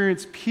can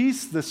experience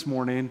peace this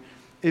morning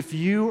if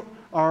you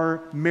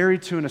are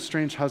married to an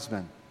estranged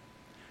husband.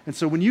 And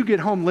so when you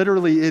get home,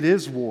 literally, it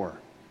is war.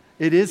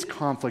 It is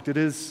conflict. It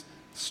is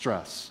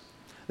stress.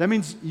 That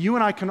means you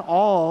and I can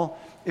all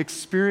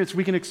experience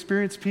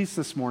peace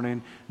this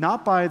morning,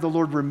 not by the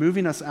Lord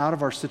removing us out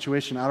of our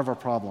situation, out of our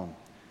problem,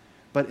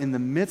 but in the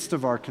midst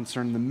of our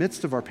concern, in the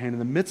midst of our pain, in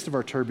the midst of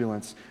our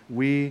turbulence,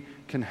 we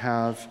can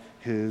have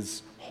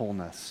His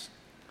wholeness.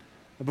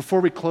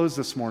 Before we close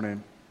this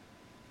morning,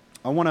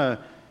 I want to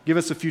give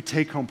us a few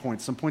take-home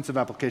points, some points of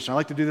application. I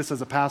like to do this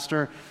as a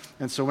pastor,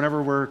 and so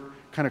whenever we're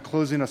kind of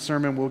closing a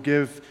sermon, we'll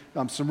give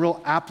some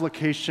real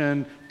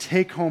application,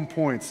 take-home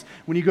points.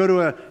 When you go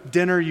to a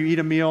dinner, you eat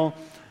a meal,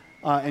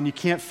 and you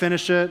can't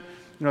finish it,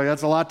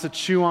 that's a lot to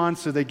chew on,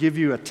 so they give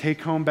you a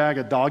take-home bag,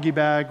 a doggy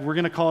bag. We're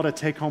going to call it a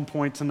take-home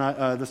point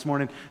tonight, this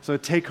morning. So a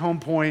take-home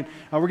point.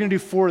 We're going to do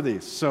 4 of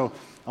these. So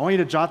I want you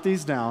to jot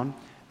these down,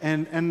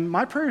 and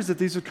my prayer is that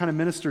these would kind of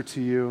minister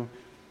to you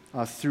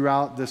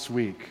throughout this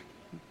week,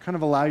 kind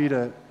of allow you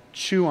to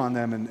chew on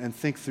them and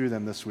think through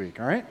them this week,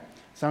 all right?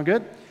 Sound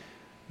good?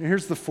 And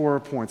here's the 4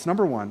 points.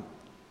 Number 1,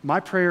 my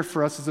prayer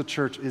for us as a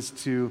church is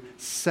to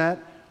set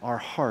our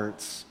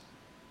hearts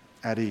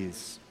at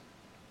ease.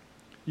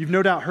 You've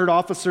no doubt heard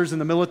officers in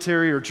the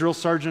military or drill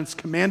sergeants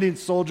commanding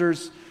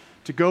soldiers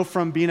to go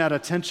from being at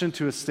attention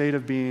to a state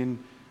of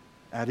being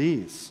at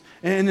ease.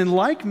 And in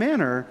like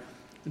manner,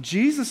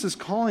 Jesus is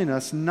calling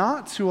us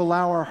not to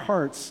allow our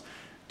hearts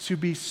to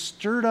be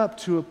stirred up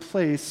to a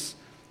place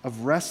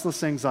of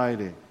restless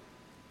anxiety.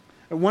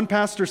 One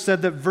pastor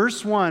said that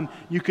verse 1,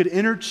 you could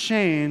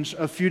interchange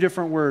a few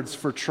different words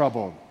for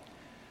trouble.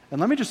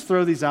 And let me just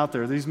throw these out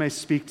there. These may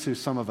speak to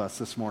some of us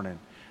this morning.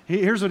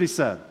 Here's what he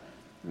said.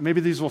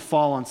 Maybe these will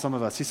fall on some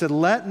of us. He said,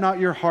 let not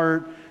your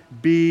heart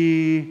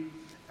be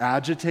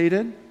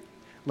agitated.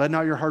 Let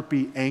not your heart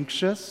be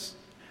anxious.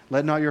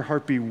 Let not your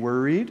heart be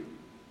worried,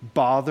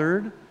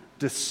 bothered,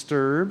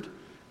 disturbed,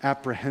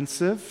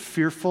 apprehensive,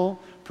 fearful,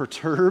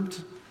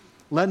 perturbed.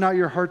 Let not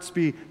your hearts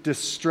be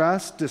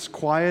distressed,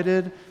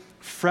 disquieted,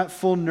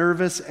 fretful,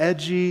 nervous,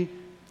 edgy,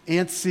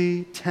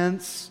 antsy,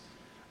 tense,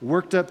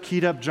 worked up,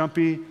 keyed up,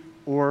 jumpy,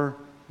 or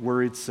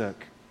worried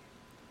sick.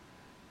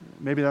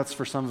 Maybe that's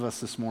for some of us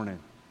this morning.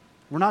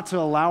 We're not to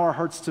allow our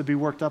hearts to be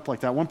worked up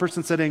like that. One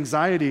person said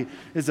anxiety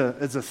is a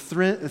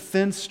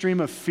thin stream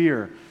of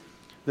fear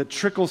that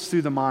trickles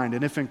through the mind,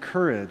 and if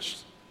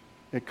encouraged,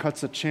 it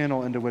cuts a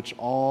channel into which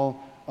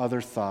all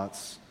other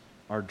thoughts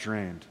are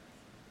drained.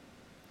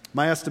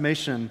 My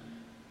estimation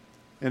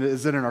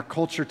is that in our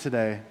culture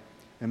today,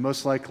 and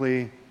most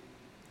likely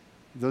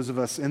those of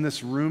us in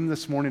this room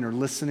this morning or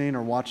listening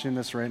or watching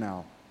this right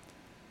now,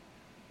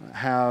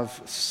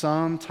 have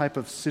some type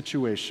of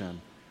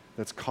situation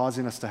that's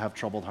causing us to have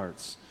troubled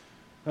hearts.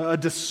 A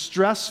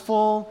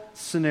distressful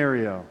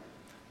scenario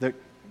that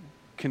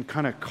can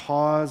kind of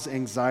cause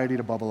anxiety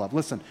to bubble up.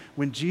 Listen,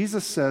 when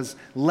Jesus says,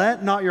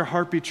 let not your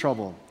heart be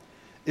troubled,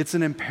 it's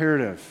an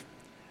imperative.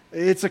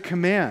 It's a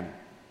command.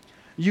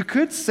 You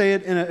could say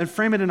it and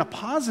frame it in a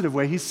positive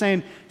way. He's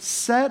saying,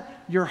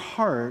 set your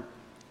heart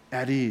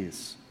at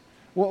ease.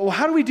 Well,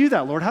 how do we do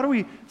that, Lord? How do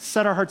we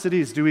set our hearts at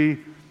ease? Do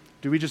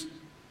we just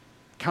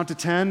count to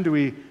 10? Do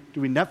we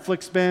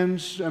Netflix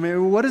binge? I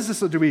mean, what is this?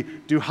 Do we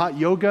do hot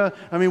yoga?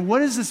 I mean, what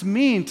does this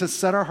mean to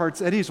set our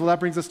hearts at ease? Well, that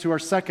brings us to our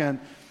second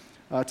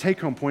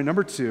take-home point.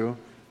 Number 2,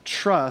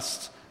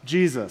 trust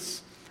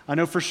Jesus. I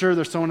know for sure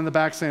there's someone in the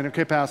back saying,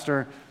 okay,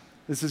 Pastor,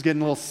 this is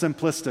getting a little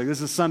simplistic.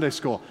 This is Sunday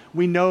school.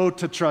 We know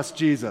to trust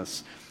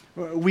Jesus.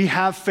 We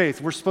have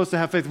faith. We're supposed to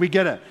have faith. We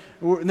get it.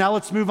 Now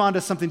let's move on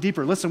to something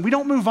deeper. Listen, we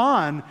don't move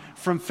on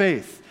from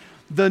faith.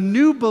 The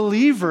new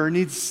believer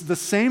needs the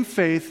same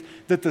faith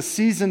that the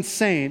seasoned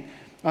saint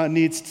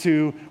needs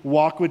to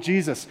walk with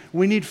Jesus.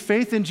 We need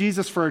faith in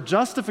Jesus for our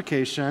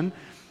justification.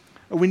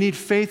 We need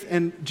faith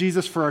in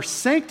Jesus for our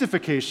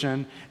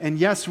sanctification. And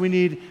yes, we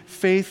need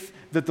faith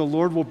that the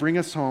Lord will bring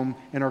us home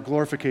in our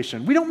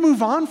glorification. We don't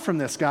move on from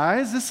this,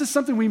 guys. This is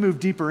something we move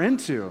deeper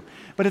into.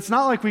 But it's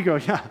not like we go,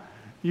 yeah,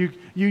 you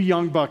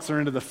young bucks are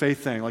into the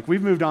faith thing. Like,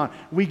 we've moved on.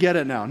 We get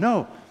it now.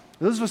 No,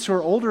 those of us who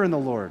are older in the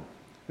Lord,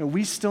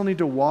 we still need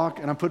to walk,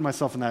 and I'm putting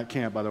myself in that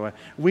camp, by the way.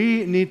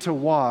 We need to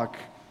walk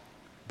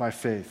by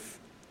faith.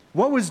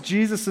 What was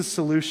Jesus'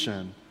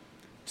 solution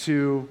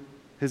to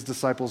his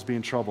disciples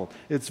being troubled.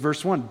 It's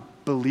verse 1,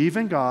 believe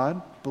in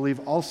God, believe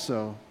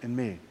also in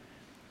me.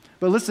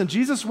 But listen,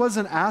 Jesus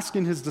wasn't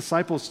asking his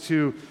disciples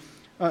to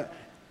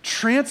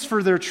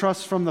transfer their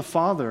trust from the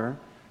Father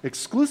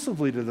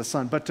exclusively to the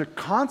Son, but to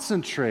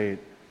concentrate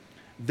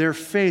their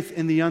faith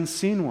in the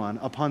unseen one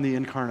upon the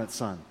incarnate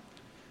Son.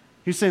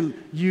 He's saying,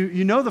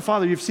 you know the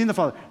Father, you've seen the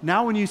Father.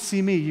 Now when you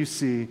see me, you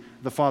see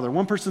the Father.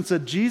 One person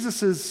said,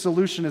 Jesus'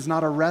 solution is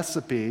not a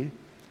recipe,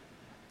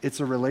 it's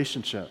a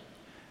relationship.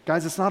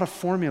 Guys, it's not a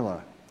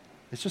formula.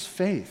 It's just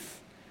faith.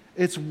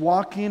 It's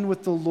walking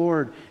with the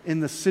Lord in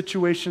the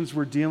situations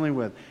we're dealing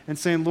with and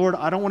saying, Lord,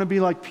 I don't want to be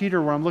like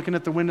Peter where I'm looking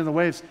at the wind and the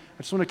waves.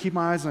 I just want to keep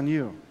my eyes on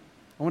you.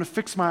 I want to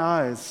fix my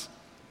eyes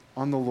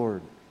on the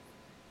Lord.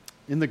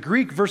 In the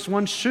Greek, verse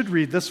 1 should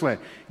read this way.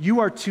 You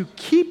are to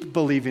keep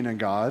believing in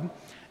God,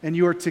 and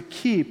you are to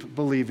keep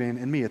believing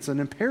in me. It's an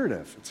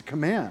imperative. It's a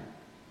command.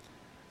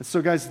 And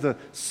so, guys, the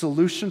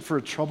solution for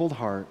a troubled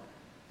heart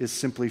is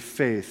simply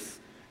faith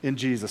in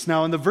Jesus.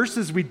 Now, in the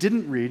verses we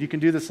didn't read, you can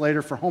do this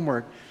later for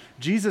homework,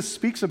 Jesus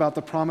speaks about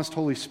the promised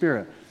Holy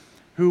Spirit,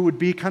 who would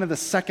be kind of the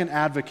second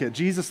advocate.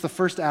 Jesus, the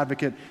first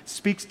advocate,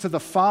 speaks to the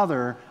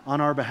Father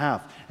on our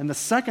behalf. And the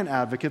second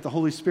advocate, the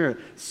Holy Spirit,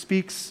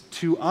 speaks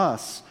to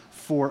us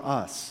for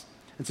us.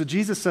 And so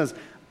Jesus says,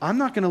 I'm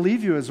not going to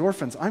leave you as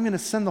orphans. I'm going to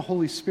send the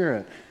Holy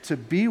Spirit to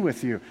be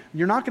with you.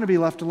 You're not going to be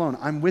left alone.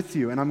 I'm with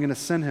you, and I'm going to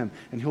send him,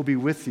 and he'll be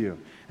with you.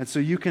 And so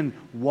you can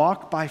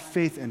walk by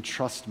faith and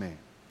trust me.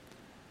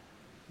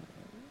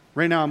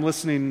 Right now I'm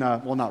listening,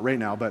 well, not right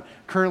now, but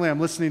currently I'm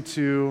listening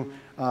to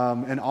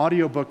an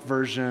audiobook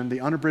version,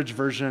 the unabridged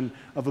version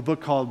of a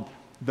book called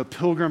The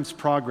Pilgrim's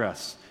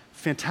Progress.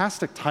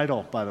 Fantastic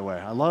title, by the way.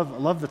 I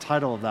love the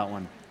title of that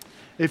one.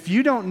 If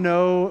you don't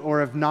know or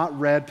have not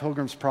read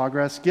Pilgrim's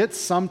Progress, get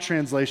some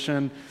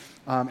translation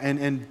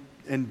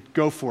and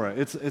go for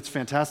it. It's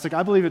fantastic.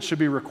 I believe it should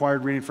be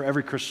required reading for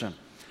every Christian.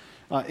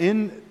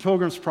 In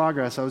Pilgrim's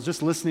Progress, I was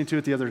just listening to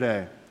it the other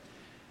day.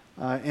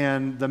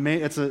 And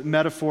it's a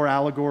metaphor,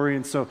 allegory.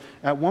 And so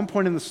at one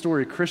point in the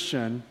story,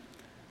 Christian,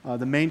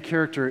 the main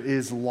character,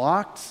 is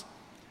locked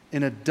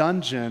in a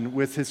dungeon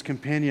with his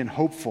companion,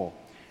 Hopeful,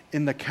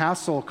 in the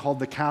castle called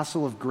the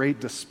Castle of Great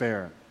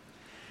Despair.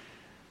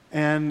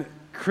 And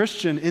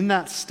Christian, in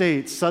that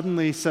state,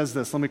 suddenly says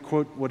this. Let me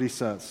quote what he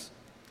says.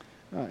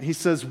 He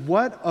says,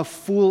 what a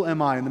fool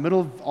am I, in the middle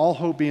of all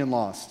hope being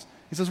lost.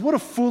 He says, what a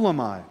fool am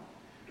I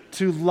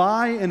to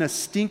lie in a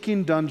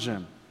stinking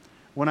dungeon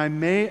when I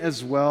may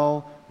as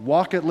well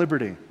walk at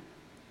liberty.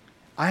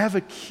 I have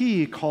a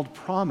key called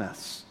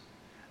promise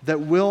that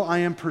will, I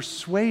am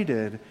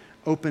persuaded,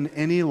 open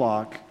any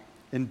lock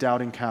in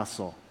Doubting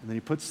Castle. And then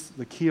he puts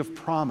the key of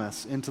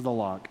promise into the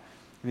lock,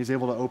 and he's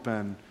able to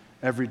open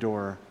every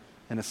door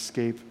and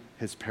escape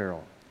his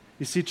peril.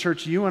 You see,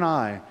 church, you and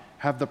I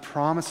have the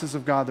promises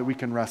of God that we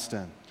can rest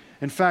in.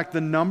 In fact,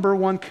 the number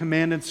one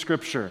command in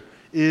Scripture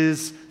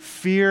is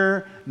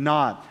fear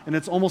not. And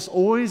it's almost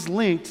always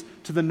linked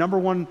to the number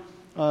one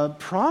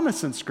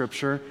promise in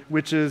Scripture,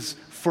 which is,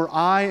 for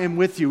I am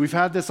with you. We've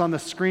had this on the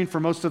screen for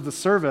most of the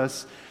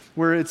service,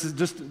 where it's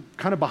just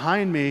kind of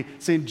behind me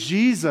saying,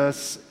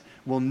 Jesus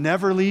will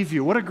never leave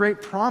you. What a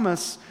great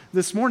promise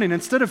this morning.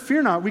 Instead of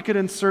fear not, we could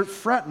insert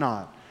fret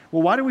not.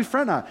 Well, why do we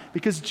fret not?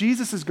 Because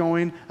Jesus is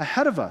going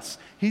ahead of us.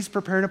 He's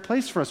preparing a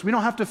place for us. We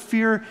don't have to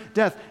fear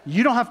death.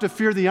 You don't have to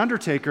fear the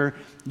undertaker.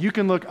 You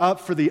can look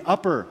up for the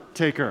upper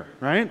taker,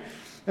 right?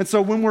 And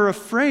so when we're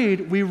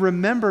afraid, we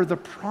remember the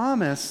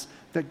promise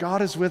that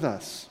God is with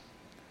us.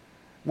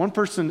 One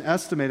person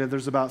estimated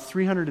there's about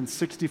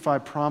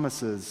 365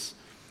 promises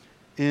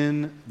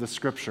in the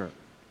Scripture.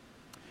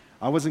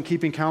 I wasn't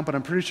keeping count, but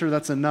I'm pretty sure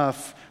that's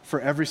enough for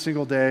every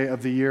single day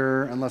of the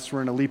year. Unless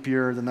we're in a leap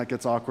year, then that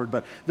gets awkward.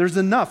 But there's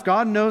enough.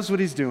 God knows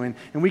what he's doing,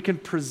 and we can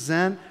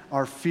present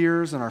our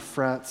fears and our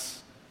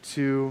frets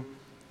to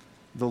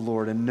the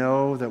Lord and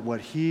know that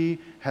what he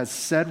has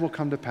said will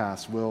come to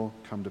pass will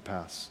come to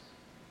pass.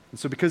 And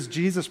so because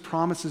Jesus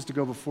promises to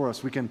go before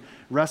us, we can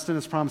rest in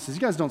his promises.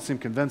 You guys don't seem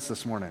convinced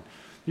this morning.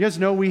 You guys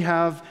know we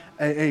have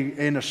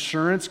an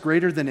assurance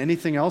greater than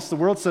anything else. The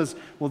world says,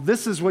 well,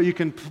 this is what you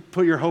can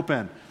put your hope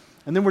in.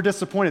 And then we're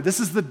disappointed. This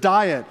is the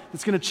diet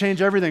that's going to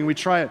change everything. We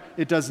try it.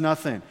 It does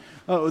nothing.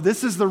 Oh,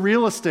 this is the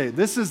real estate.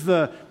 This is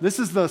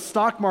the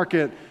stock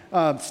market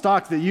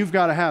stock that you've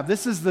got to have.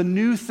 This is the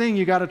new thing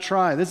you got to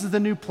try. This is the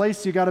new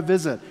place you got to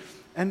visit.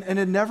 And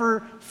it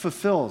never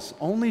fulfills.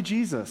 Only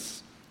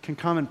Jesus can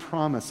come and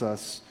promise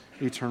us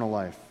eternal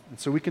life. And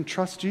so we can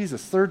trust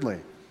Jesus. Thirdly,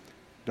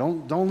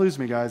 don't lose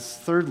me, guys.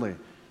 Thirdly,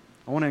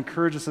 I want to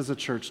encourage us as a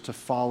church to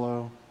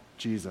follow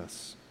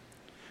Jesus.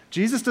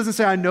 Jesus doesn't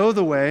say, I know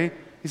the way.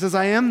 He says,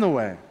 I am the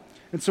way.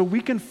 And so we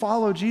can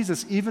follow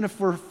Jesus even if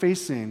we're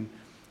facing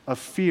a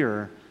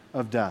fear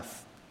of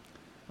death.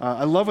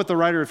 I love what the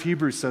writer of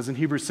Hebrews says in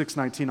Hebrews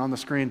 6:19 on the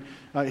screen.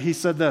 He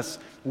said this,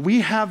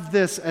 we have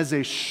this as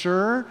a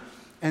sure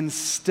and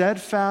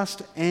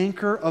steadfast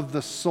anchor of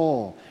the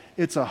soul.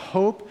 It's a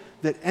hope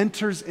that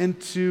enters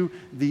into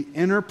the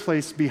inner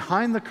place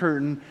behind the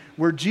curtain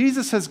where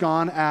Jesus has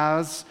gone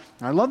as,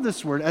 and I love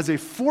this word, as a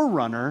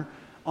forerunner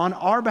on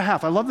our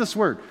behalf. I love this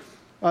word.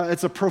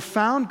 It's a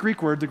profound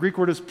Greek word. The Greek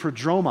word is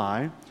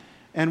prodromai.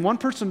 And one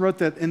person wrote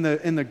that in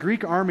the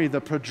Greek army,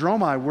 the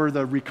prodromai were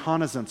the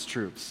reconnaissance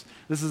troops.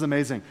 This is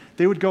amazing.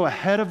 They would go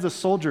ahead of the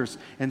soldiers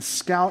and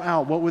scout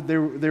out what they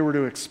were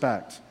to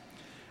expect.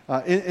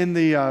 In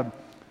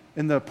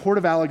the port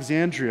of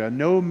Alexandria,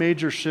 no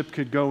major ship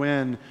could go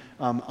in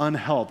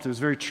unhelped. It was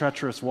very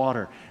treacherous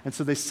water. And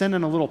so they sent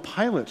in a little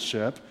pilot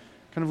ship,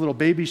 kind of a little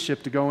baby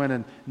ship, to go in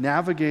and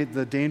navigate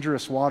the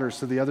dangerous waters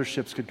so the other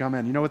ships could come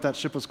in. You know what that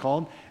ship was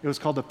called? It was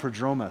called the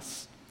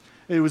Prodromus.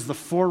 It was the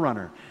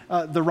forerunner.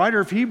 The writer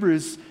of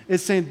Hebrews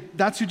is saying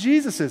that's who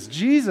Jesus is.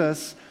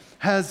 Jesus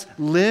has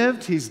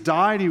lived, he's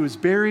died, he was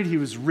buried, he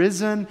was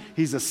risen,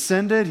 he's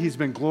ascended, he's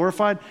been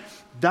glorified.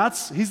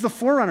 He's the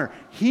forerunner.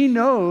 He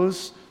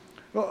knows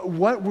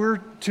what we're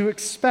to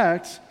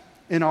expect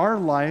in our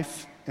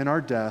life, in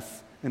our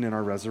death, and in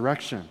our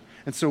resurrection.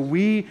 And so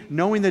we,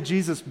 knowing that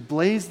Jesus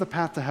blazed the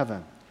path to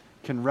heaven,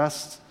 can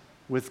rest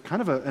with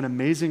kind of an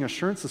amazing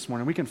assurance this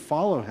morning. We can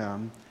follow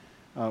him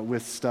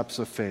with steps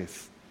of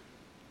faith.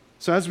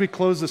 So as we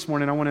close this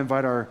morning, I want to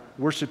invite our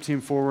worship team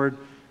forward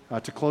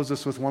to close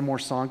this with one more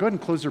song. Go ahead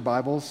and close your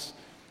Bibles,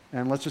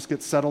 and let's just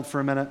get settled for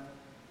a minute.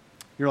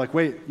 You're like,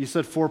 wait, you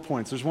said 4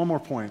 points. There's one more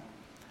point.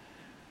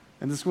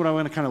 And this is what I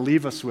want to kind of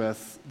leave us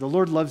with. The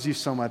Lord loves you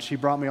so much. He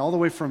brought me all the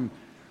way from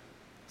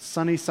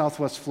sunny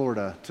Southwest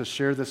Florida to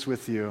share this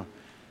with you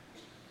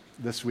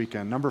this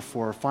weekend. Number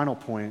 4, final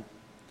point.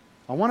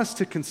 I want us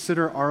to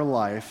consider our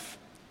life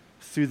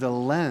through the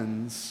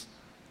lens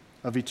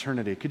of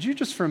eternity. Could you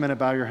just for a minute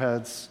bow your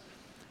heads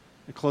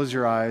and close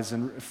your eyes?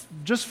 And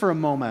just for a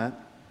moment,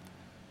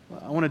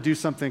 I want to do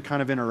something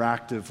kind of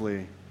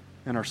interactively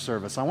in our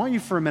service. I want you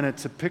for a minute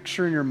to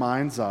picture in your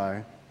mind's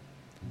eye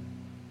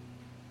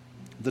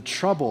the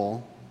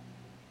trouble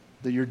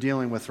that you're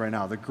dealing with right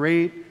now, the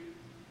great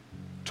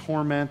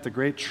torment, the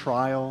great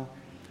trial.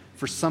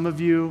 For some of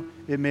you,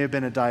 it may have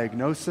been a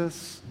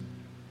diagnosis.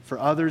 For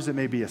others, it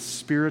may be a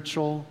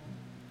spiritual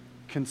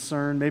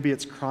concern. Maybe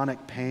it's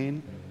chronic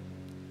pain.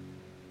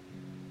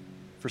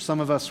 For some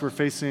of us, we're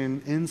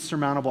facing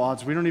insurmountable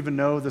odds. We don't even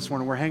know this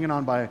morning. We're hanging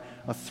on by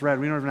a thread.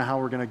 We don't even know how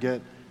we're going to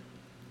get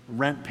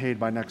rent paid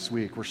by next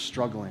week. We're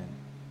struggling.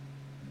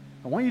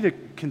 I want you to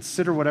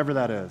consider whatever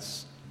that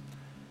is.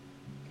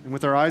 And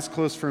with our eyes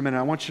closed for a minute,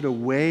 I want you to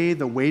weigh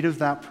the weight of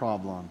that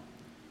problem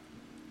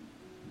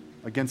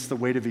against the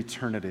weight of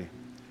eternity.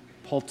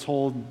 Paul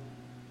told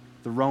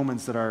the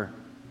Romans that our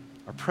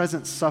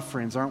present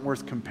sufferings aren't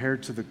worth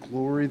compared to the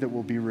glory that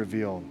will be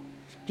revealed.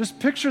 Just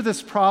picture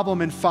this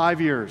problem in 5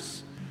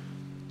 years.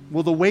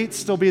 Will the weight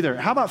still be there?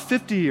 How about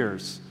 50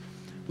 years?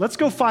 Let's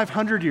go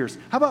 500 years.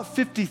 How about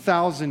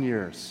 50,000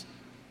 years?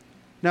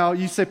 Now,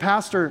 you say,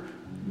 Pastor,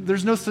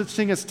 there's no such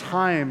thing as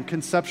time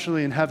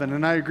conceptually in heaven,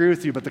 and I agree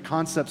with you, but the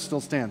concept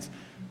still stands.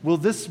 Will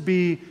this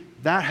be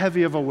that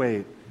heavy of a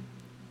weight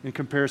in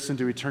comparison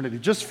to eternity?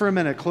 Just for a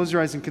minute, close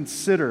your eyes and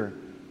consider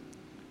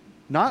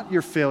not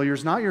your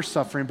failures, not your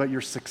suffering, but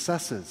your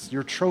successes,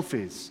 your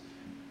trophies,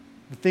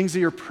 the things that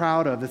you're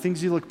proud of, the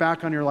things you look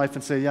back on your life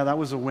and say, yeah, that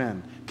was a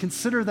win.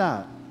 Consider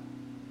that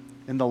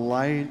in the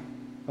light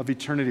of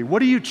eternity. What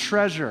do you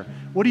treasure?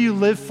 What do you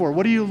live for?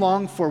 What do you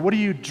long for? What do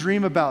you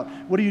dream about?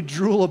 What do you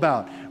drool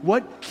about?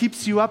 What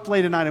keeps you up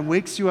late at night and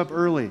wakes you up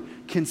early?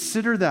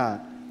 Consider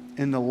that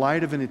in the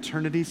light of an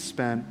eternity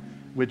spent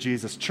with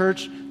Jesus.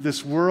 Church,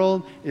 this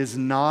world is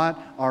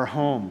not our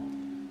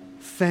home.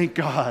 Thank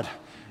God.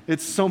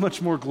 It's so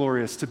much more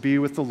glorious to be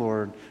with the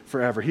Lord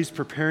forever. He's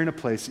preparing a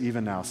place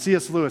even now.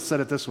 C.S. Lewis said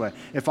it this way: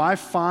 if I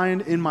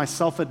find in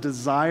myself a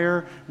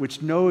desire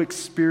which no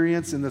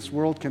experience in this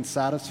world can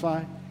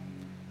satisfy,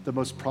 the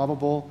most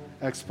probable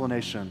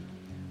explanation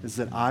is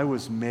that I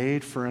was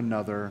made for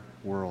another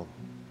world.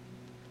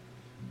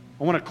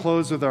 I want to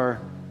close with our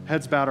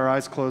heads bowed, our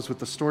eyes closed, with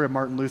the story of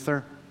Martin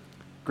Luther,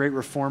 great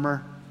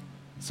reformer.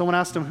 Someone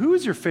asked him, who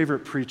is your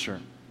favorite preacher?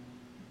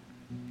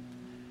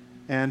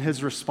 And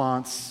his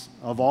response,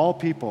 of all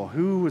people,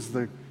 who was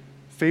the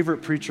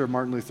favorite preacher of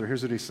Martin Luther?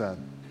 Here's what he said.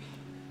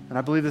 And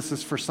I believe this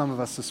is for some of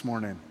us this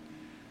morning.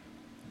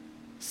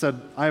 He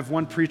said, I have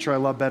one preacher I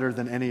love better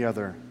than any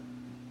other.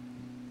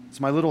 It's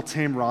my little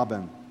tame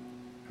robin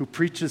who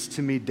preaches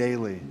to me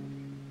daily.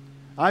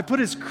 I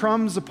put his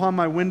crumbs upon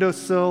my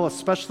windowsill,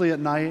 especially at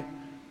night,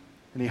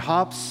 and he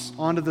hops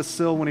onto the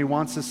sill when he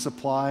wants his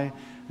supply,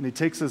 and he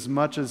takes as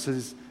much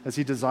as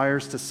he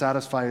desires to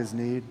satisfy his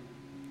need.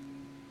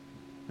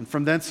 And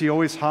from thence he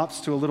always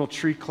hops to a little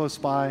tree close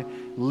by,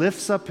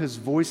 lifts up his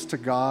voice to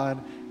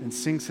God, and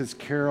sings his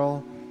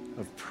carol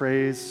of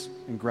praise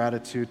and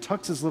gratitude,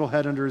 tucks his little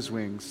head under his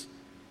wings,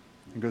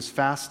 and goes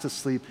fast to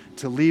sleep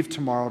to leave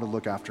tomorrow to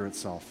look after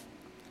itself.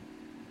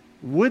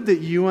 Would that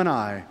you and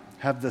I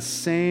have the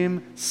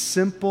same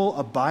simple,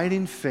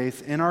 abiding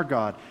faith in our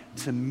God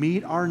to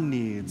meet our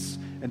needs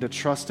and to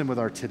trust him with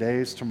our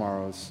todays,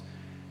 tomorrows,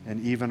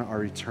 and even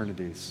our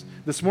eternities.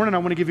 This morning, I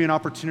want to give you an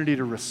opportunity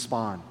to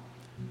respond.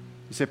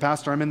 You say,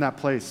 Pastor, I'm in that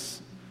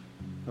place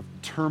of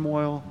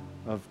turmoil,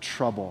 of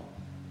trouble.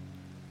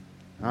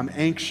 I'm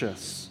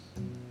anxious.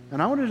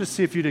 And I wanted to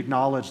see if you'd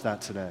acknowledge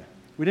that today.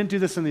 We didn't do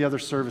this in the other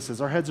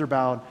services. Our heads are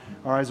bowed,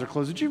 our eyes are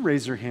closed. Would you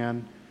raise your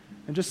hand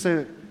and just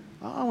say,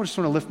 I just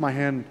want to lift my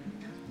hand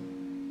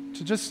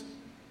to just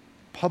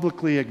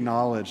publicly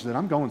acknowledge that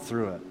I'm going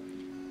through it.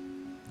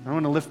 I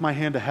want to lift my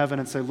hand to heaven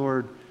and say,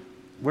 Lord,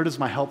 where does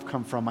my help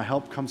come from? My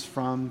help comes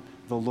from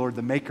the Lord,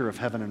 the maker of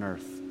heaven and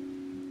earth.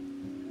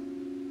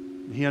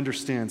 He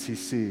understands, he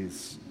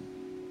sees.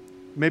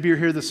 Maybe you're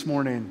here this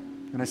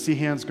morning, and I see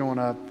hands going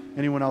up.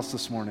 Anyone else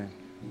this morning?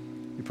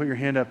 You put your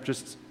hand up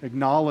just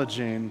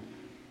acknowledging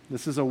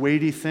this is a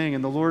weighty thing,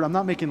 and the Lord, I'm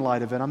not making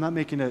light of it. I'm not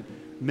making it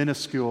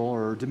minuscule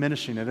or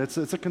diminishing it. It's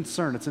a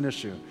concern. It's an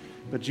issue.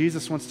 But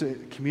Jesus wants to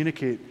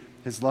communicate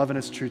his love and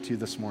his truth to you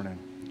this morning.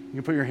 You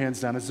can put your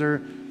hands down. Is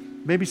there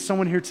maybe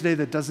someone here today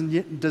that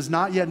does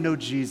not yet know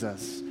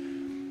Jesus?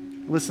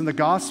 Listen, the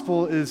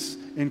gospel is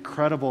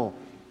incredible.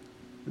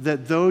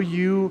 That though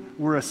you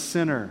were a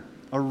sinner,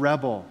 a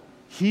rebel,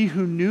 he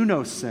who knew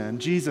no sin,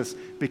 Jesus,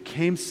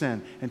 became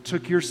sin and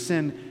took your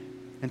sin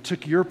and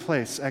took your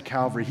place at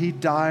Calvary. He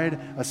died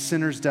a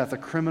sinner's death, a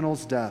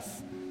criminal's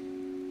death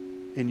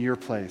in your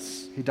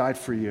place. He died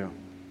for you.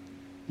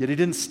 Yet he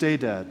didn't stay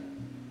dead.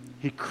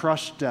 He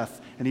crushed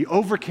death, and he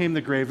overcame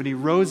the grave, and he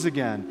rose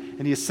again,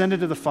 and he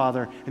ascended to the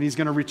Father, and he's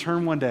going to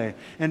return one day.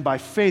 And by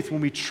faith,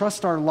 when we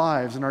trust our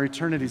lives and our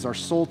eternities, our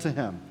soul to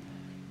him,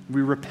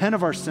 we repent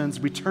of our sins,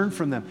 we turn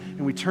from them,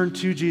 and we turn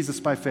to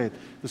Jesus by faith.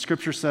 The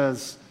scripture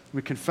says,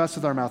 we confess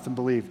with our mouth and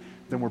believe,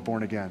 then we're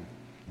born again.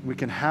 We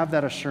can have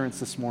that assurance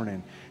this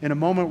morning. In a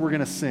moment, we're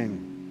going to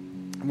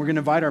sing, and we're going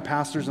to invite our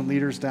pastors and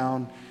leaders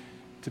down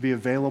to be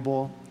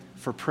available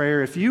for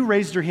prayer. If you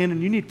raised your hand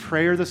and you need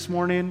prayer this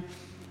morning,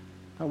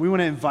 we want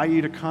to invite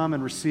you to come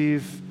and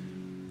receive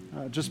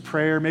just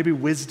prayer, maybe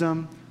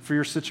wisdom for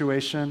your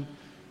situation.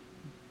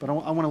 But I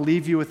want to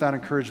leave you with that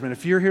encouragement.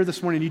 If you're here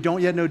this morning and you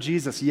don't yet know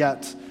Jesus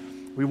yet,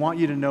 we want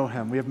you to know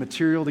him. We have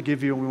material to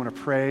give you, and we want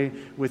to pray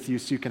with you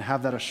so you can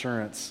have that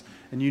assurance.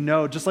 And you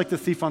know, just like the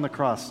thief on the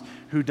cross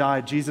who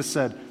died, Jesus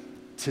said,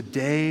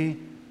 today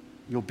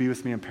you'll be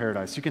with me in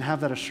paradise. You can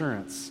have that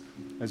assurance.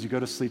 As you go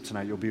to sleep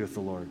tonight, you'll be with the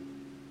Lord.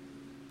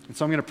 And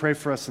so I'm going to pray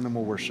for us, and then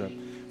we'll worship.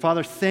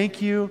 Father,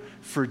 thank you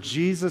for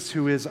Jesus,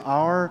 who is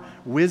our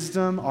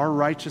wisdom, our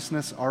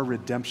righteousness, our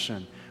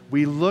redemption.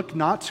 We look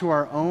not to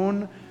our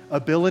own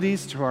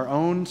abilities, to our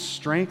own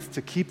strength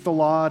to keep the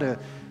law,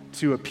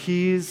 to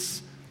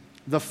appease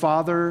the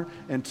Father,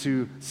 and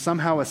to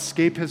somehow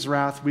escape his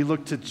wrath. We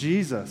look to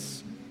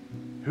Jesus,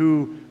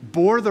 who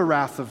bore the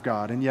wrath of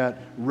God and yet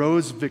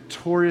rose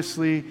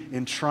victoriously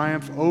in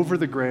triumph over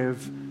the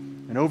grave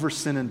and over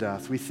sin and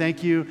death. We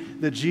thank you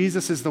that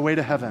Jesus is the way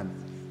to heaven,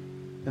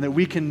 and that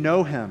we can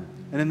know him,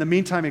 and in the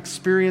meantime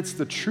experience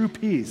the true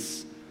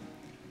peace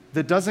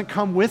that doesn't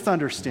come with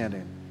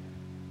understanding.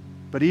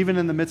 But even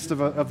in the midst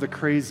of the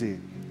crazy,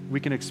 we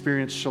can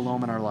experience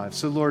shalom in our lives.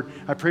 So Lord,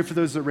 I pray for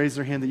those that raise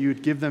their hand that you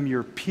would give them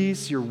your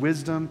peace, your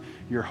wisdom,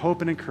 your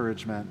hope and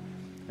encouragement,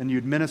 and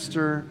you'd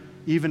minister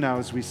even now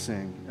as we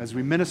sing. As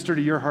we minister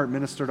to your heart,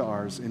 minister to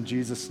ours. In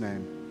Jesus'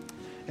 name,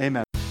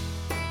 amen.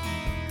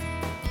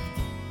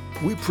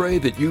 We pray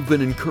that you've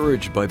been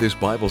encouraged by this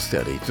Bible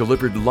study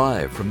delivered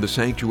live from the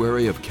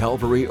sanctuary of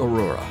Calvary,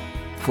 Aurora.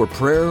 For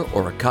prayer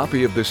or a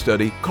copy of this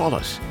study, call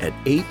us at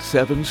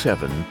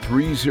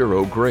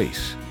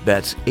 877-30-GRACE.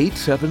 That's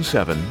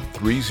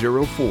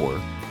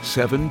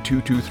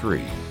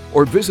 877-304-7223.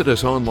 Or visit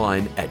us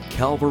online at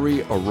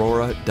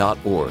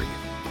calvaryaurora.org.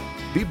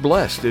 Be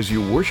blessed as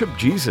you worship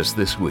Jesus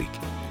this week.